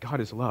that God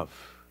is love.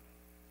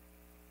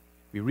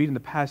 We read in the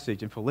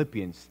passage in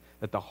Philippians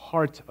that the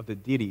heart of the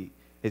deity,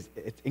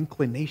 its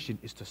inclination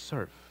is to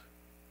serve.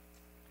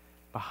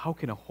 But how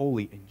can a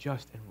holy and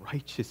just and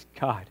righteous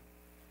God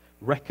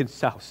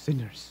reconcile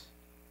sinners?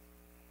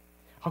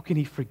 How can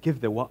he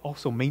forgive them while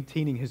also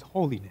maintaining his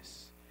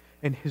holiness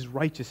and his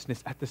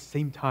righteousness at the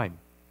same time?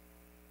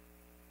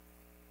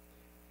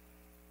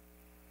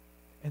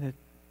 And the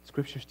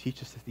Scriptures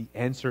teach us that the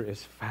answer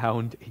is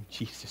found in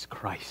Jesus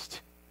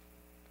Christ.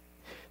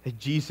 That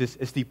Jesus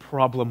is the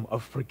problem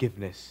of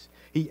forgiveness.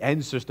 He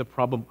answers the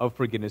problem of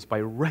forgiveness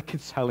by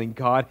reconciling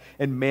God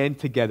and man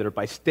together,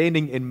 by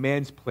standing in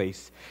man's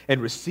place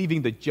and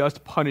receiving the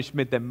just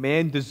punishment that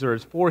man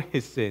deserves for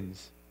his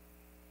sins,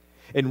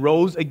 and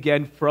rose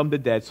again from the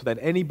dead, so that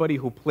anybody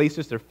who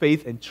places their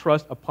faith and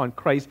trust upon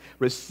Christ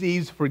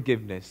receives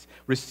forgiveness,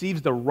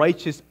 receives the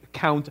righteous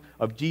account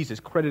of Jesus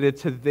credited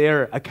to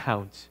their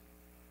account,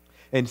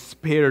 and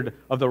spared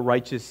of the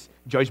righteous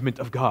judgment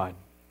of God.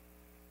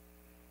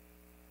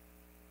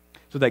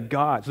 So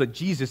that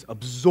Jesus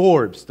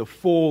absorbs the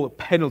full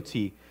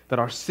penalty that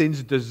our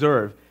sins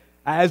deserve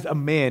as a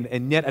man,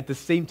 and yet at the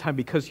same time,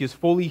 because he is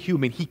fully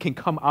human, he can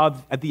come out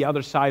at the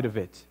other side of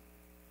it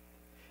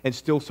and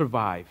still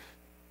survive.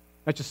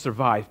 Not just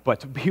survive,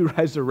 but to be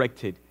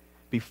resurrected,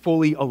 be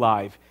fully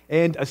alive,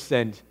 and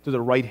ascend to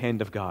the right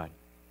hand of God.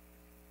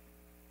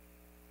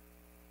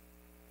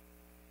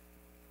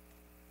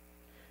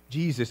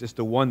 Jesus is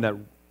the one that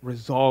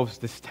resolves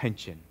this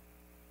tension.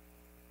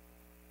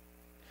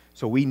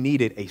 So we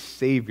needed a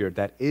Savior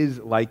that is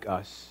like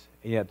us,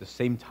 and yet at the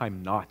same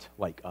time not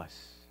like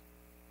us.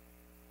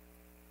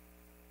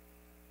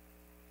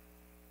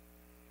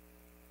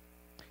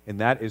 And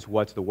that is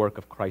what the work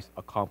of Christ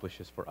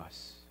accomplishes for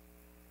us,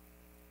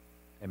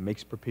 and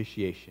makes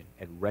propitiation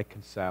and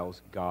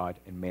reconciles God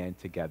and man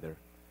together,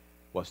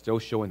 while still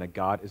showing that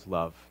God is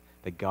love,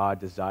 that God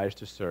desires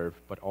to serve,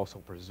 but also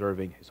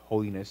preserving his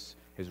holiness,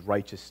 his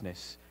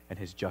righteousness, and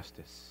his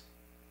justice.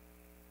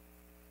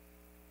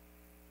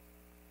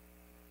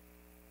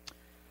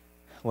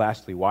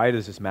 Lastly, why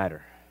does this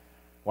matter?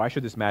 Why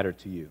should this matter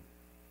to you?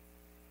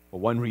 Well,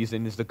 one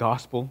reason is the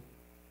gospel.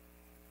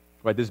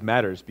 Why this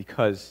matters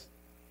because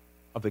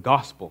of the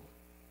gospel.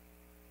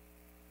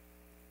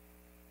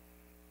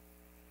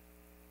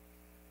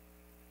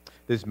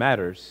 This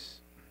matters,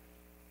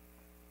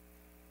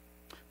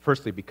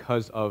 firstly,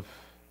 because of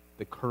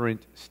the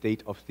current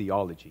state of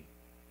theology.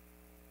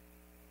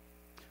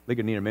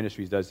 Ligonier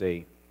Ministries does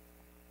a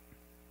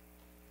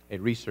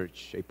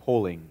research, a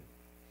polling.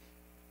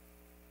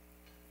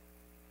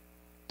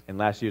 And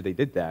last year they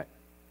did that.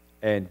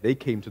 And they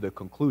came to the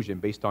conclusion,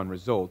 based on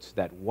results,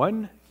 that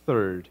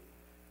 1/3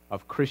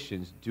 of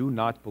Christians do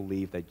not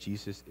believe that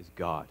Jesus is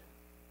God.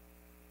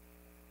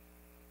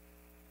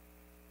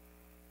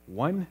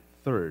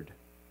 1/3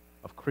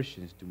 of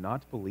Christians do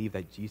not believe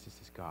that Jesus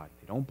is God.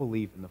 They don't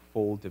believe in the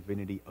full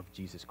divinity of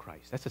Jesus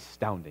Christ. That's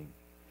astounding.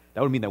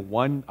 That would mean that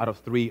 1 out of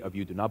 3 of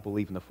you do not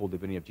believe in the full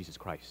divinity of Jesus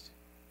Christ,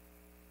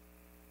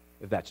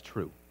 if that's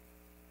true.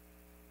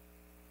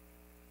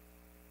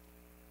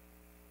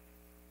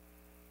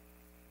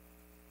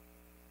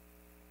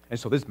 And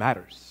so this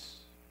matters.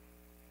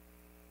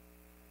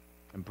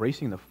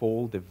 Embracing the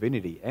full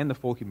divinity and the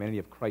full humanity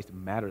of Christ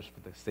matters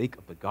for the sake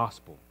of the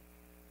gospel.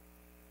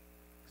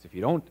 Because if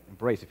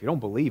you don't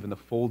believe in the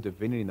full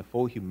divinity and the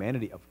full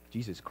humanity of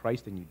Jesus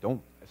Christ, then you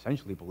don't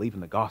essentially believe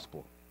in the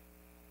gospel.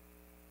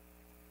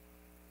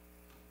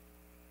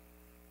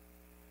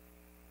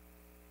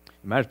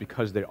 It matters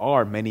because there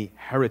are many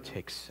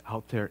heretics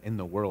out there in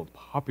the world,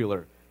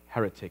 popular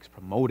heretics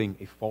promoting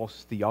a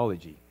false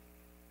theology.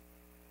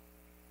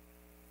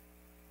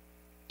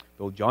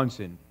 Bill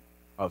Johnson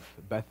of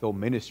Bethel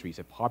Ministries,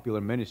 a popular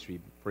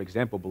ministry, for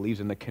example, believes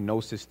in the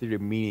kenosis theory,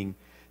 meaning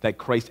that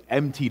Christ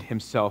emptied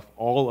himself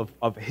all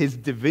of his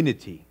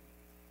divinity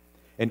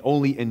and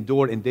only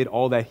endured and did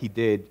all that he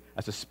did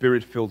as a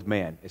spirit-filled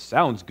man. It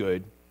sounds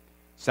good,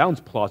 sounds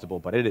plausible,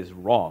 but it is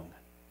wrong.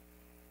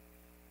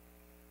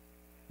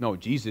 No,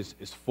 Jesus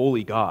is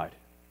fully God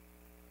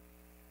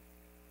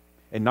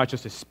and not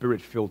just a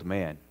spirit-filled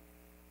man.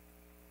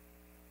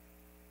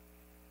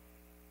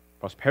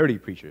 Prosperity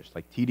preachers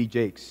like T.D.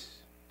 Jakes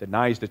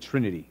denies the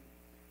Trinity.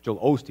 Joel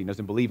Osteen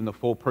doesn't believe in the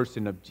full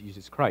person of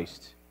Jesus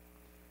Christ.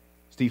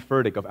 Steve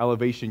Furtick of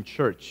Elevation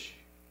Church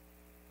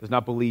does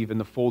not believe in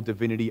the full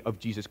divinity of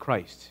Jesus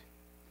Christ.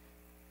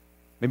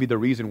 Maybe the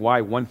reason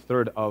why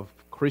 1/3 of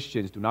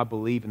Christians do not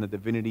believe in the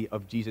divinity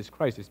of Jesus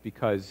Christ is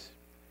because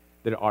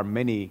there are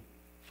many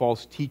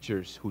false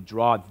teachers who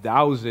draw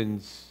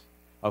thousands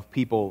of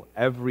people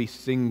every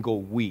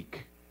single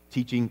week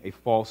teaching a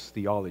false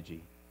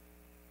theology,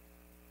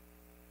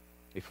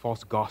 a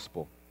false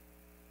gospel.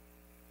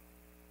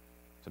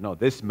 So no,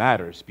 this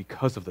matters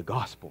because of the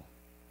gospel.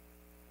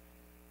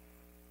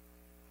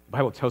 The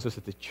Bible tells us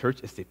that the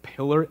church is the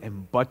pillar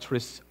and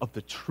buttress of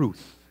the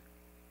truth.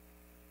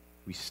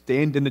 We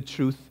stand in the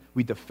truth,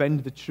 we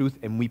defend the truth,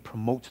 and we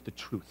promote the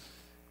truth.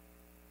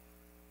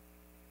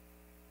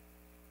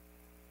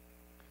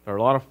 There are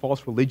a lot of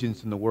false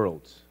religions in the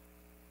world.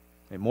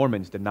 And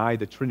Mormons deny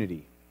the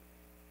Trinity.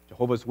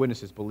 Jehovah's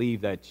Witnesses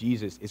believe that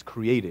Jesus is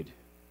created.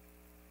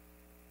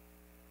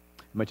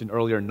 I mentioned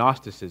earlier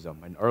Gnosticism,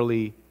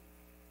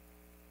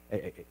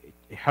 a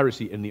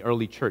heresy in the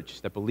early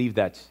church that believed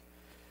that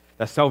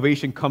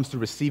salvation comes through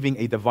receiving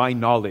a divine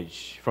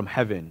knowledge from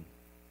heaven.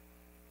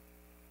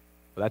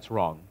 But that's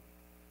wrong.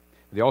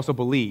 They also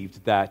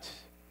believed that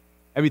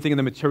everything in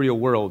the material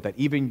world, that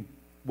even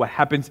what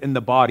happens in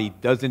the body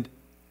doesn't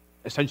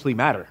essentially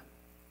matter.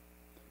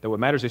 That what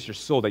matters is your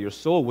soul, that your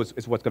soul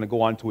is what's going to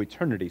go on to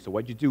eternity. So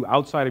what you do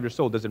outside of your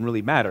soul doesn't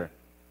really matter.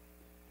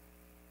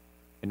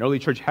 An early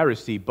church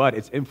heresy, but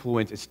its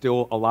influence is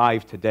still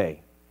alive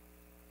today.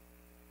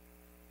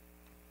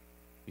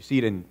 You see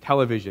it in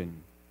television,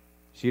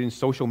 you see it in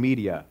social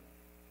media,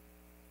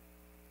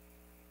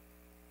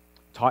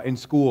 taught in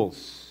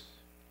schools,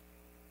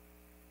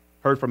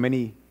 heard from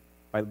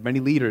by many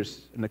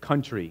leaders in the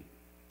country.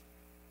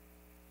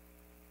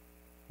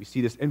 We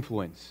see this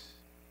influence.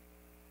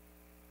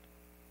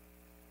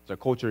 Our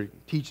culture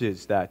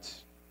teaches that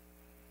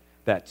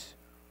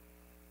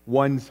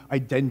one's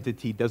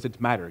identity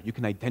doesn't matter. You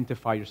can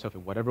identify yourself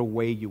in whatever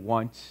way you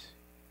want.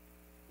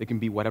 It can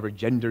be whatever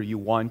gender you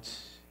want.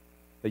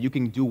 That you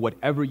can do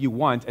whatever you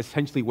want.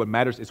 Essentially, what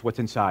matters is what's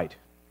inside,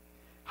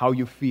 how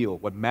you feel.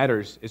 What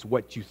matters is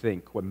what you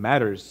think. What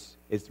matters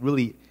is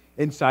really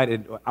inside,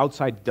 and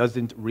outside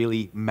doesn't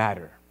really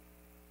matter.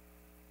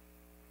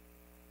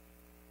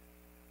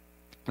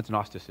 That's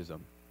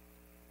Gnosticism.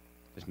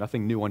 There's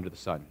nothing new under the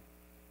sun.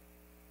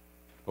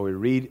 What we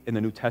read in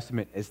the New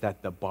Testament is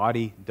that the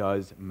body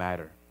does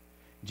matter.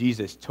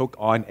 Jesus took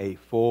on a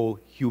full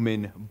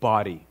human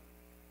body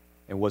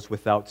and was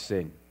without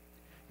sin.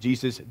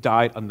 Jesus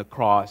died on the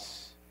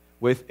cross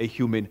with a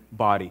human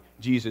body.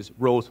 Jesus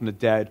rose from the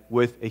dead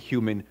with a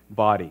human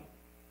body.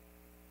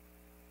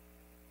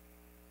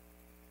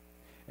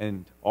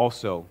 And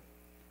also,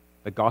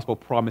 the gospel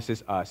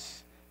promises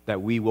us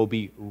that we will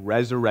be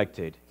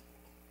resurrected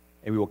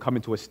and we will come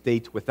into a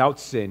state without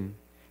sin,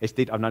 a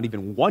state of not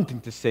even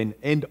wanting to sin,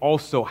 and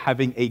also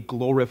having a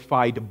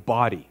glorified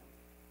body.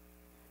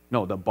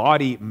 No, the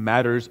body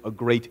matters a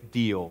great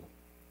deal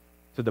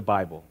to the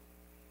Bible.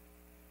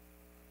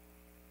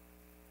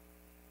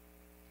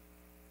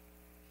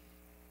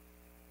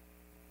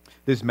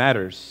 This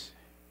matters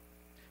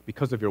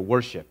because of your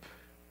worship.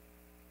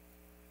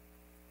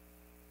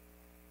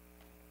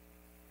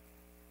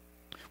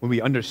 When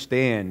we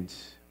understand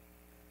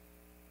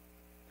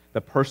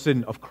the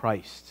person of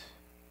Christ,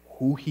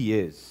 who he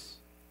is,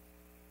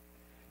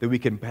 that we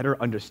can better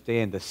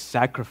understand the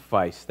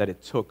sacrifice that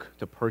it took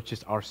to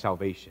purchase our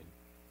salvation.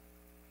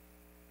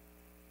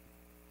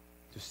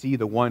 To see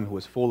the one who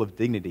is full of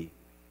dignity,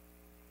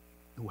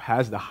 who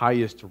has the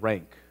highest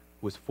rank,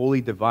 who is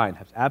fully divine,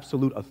 has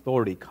absolute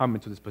authority, come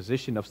into this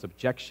position of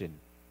subjection.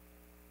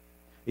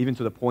 even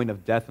to the point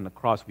of death on the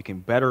cross, we can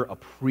better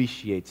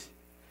appreciate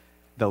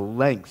the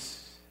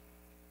lengths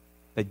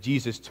that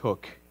Jesus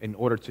took in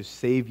order to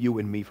save you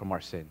and me from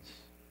our sins.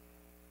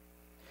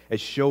 It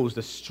shows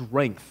the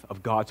strength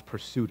of God's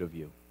pursuit of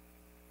you.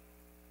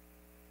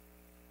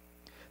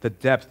 The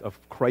depth of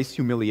Christ's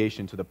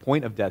humiliation to the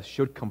point of death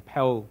should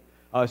compel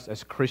us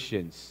as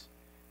Christians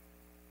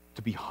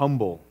to be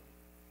humble,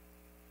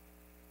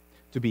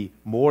 to be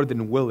more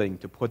than willing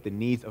to put the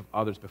needs of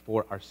others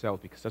before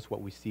ourselves, because that's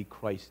what we see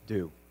Christ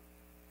do.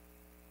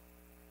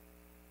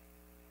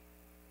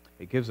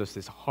 It gives us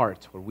this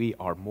heart where we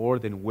are more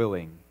than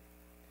willing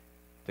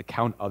to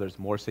count others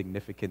more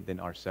significant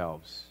than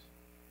ourselves.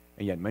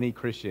 And yet many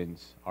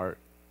Christians are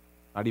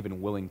not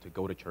even willing to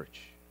go to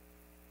church.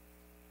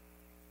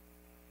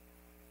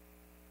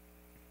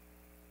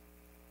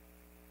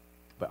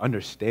 But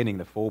understanding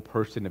the full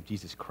person of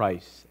Jesus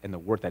Christ and the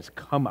work that's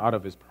come out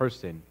of his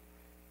person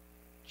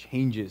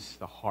changes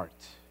the heart.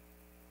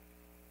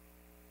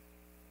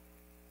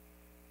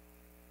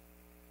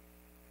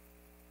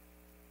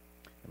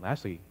 And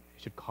lastly,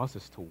 it should cause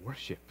us to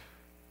worship.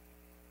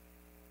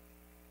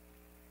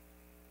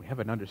 We have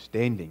an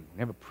understanding, we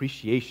have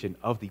appreciation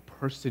of the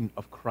person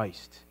of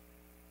Christ.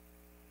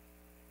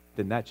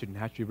 Then that should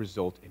naturally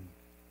result in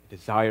a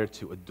desire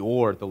to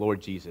adore the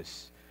Lord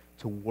Jesus,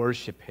 to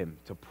worship him,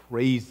 to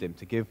praise him,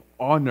 to give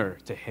honor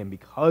to him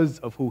because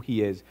of who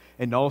he is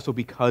and also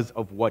because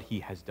of what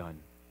he has done.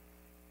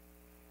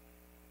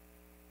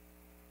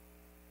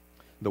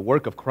 The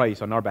work of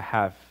Christ on our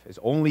behalf is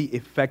only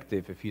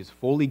effective if he is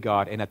fully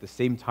God and at the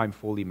same time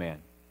fully man.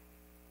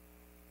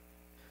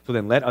 So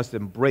then let us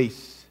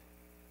embrace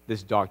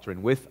this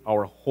doctrine with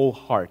our whole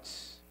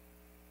hearts,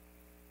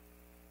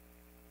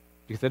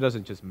 because it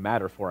doesn't just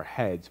matter for our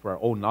heads, for our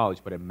own knowledge,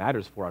 but it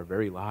matters for our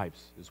very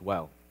lives as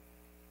well.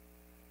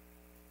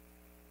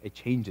 It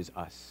changes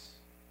us.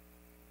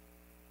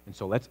 And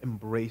so let's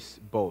embrace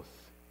both.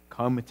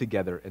 Come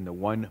together in the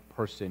one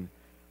person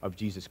of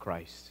Jesus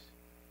Christ.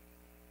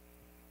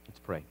 Let's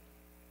pray.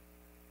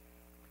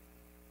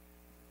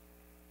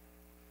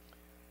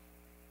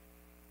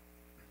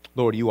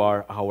 Lord, you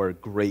are our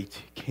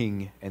great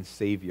King and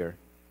Savior.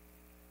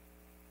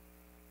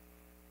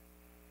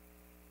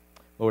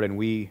 Lord, and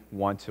we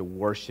want to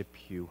worship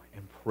you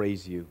and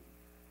praise you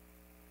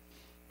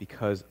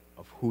because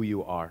of who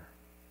you are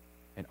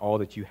and all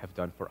that you have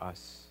done for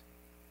us.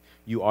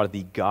 You are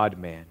the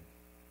God-man.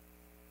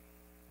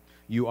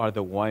 You are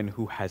the one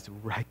who has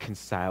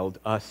reconciled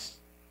us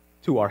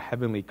to our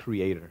heavenly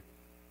Creator.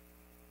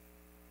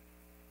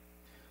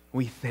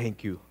 We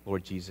thank you,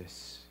 Lord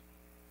Jesus.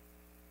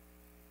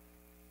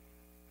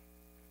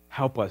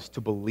 Help us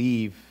to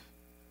believe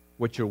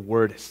what your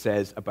word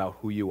says about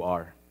who you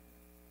are.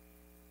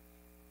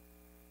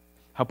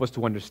 Help us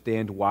to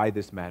understand why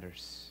this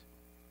matters.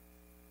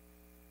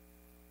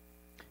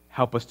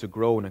 Help us to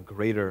grow in a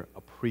greater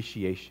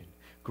appreciation,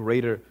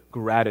 greater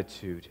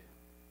gratitude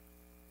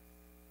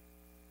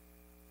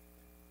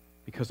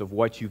because of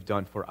what you've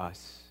done for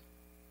us,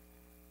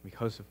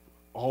 because of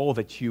all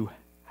that you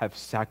have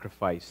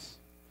sacrificed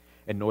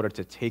in order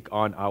to take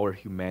on our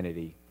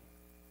humanity,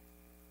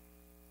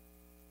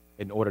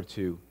 in order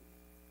to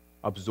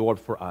absorb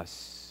for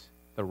us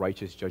the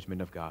righteous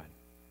judgment of God.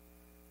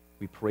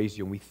 We praise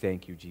you and we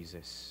thank you,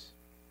 Jesus.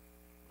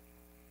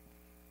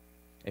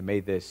 And may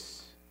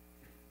this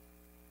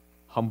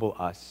humble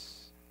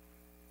us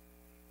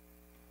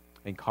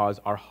and cause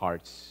our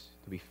hearts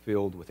to be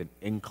filled with an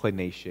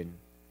inclination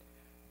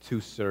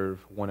to serve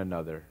one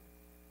another,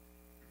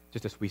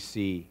 just as we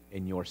see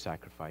in your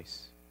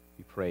sacrifice.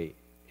 We pray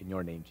in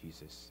your name,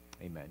 Jesus.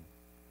 Amen.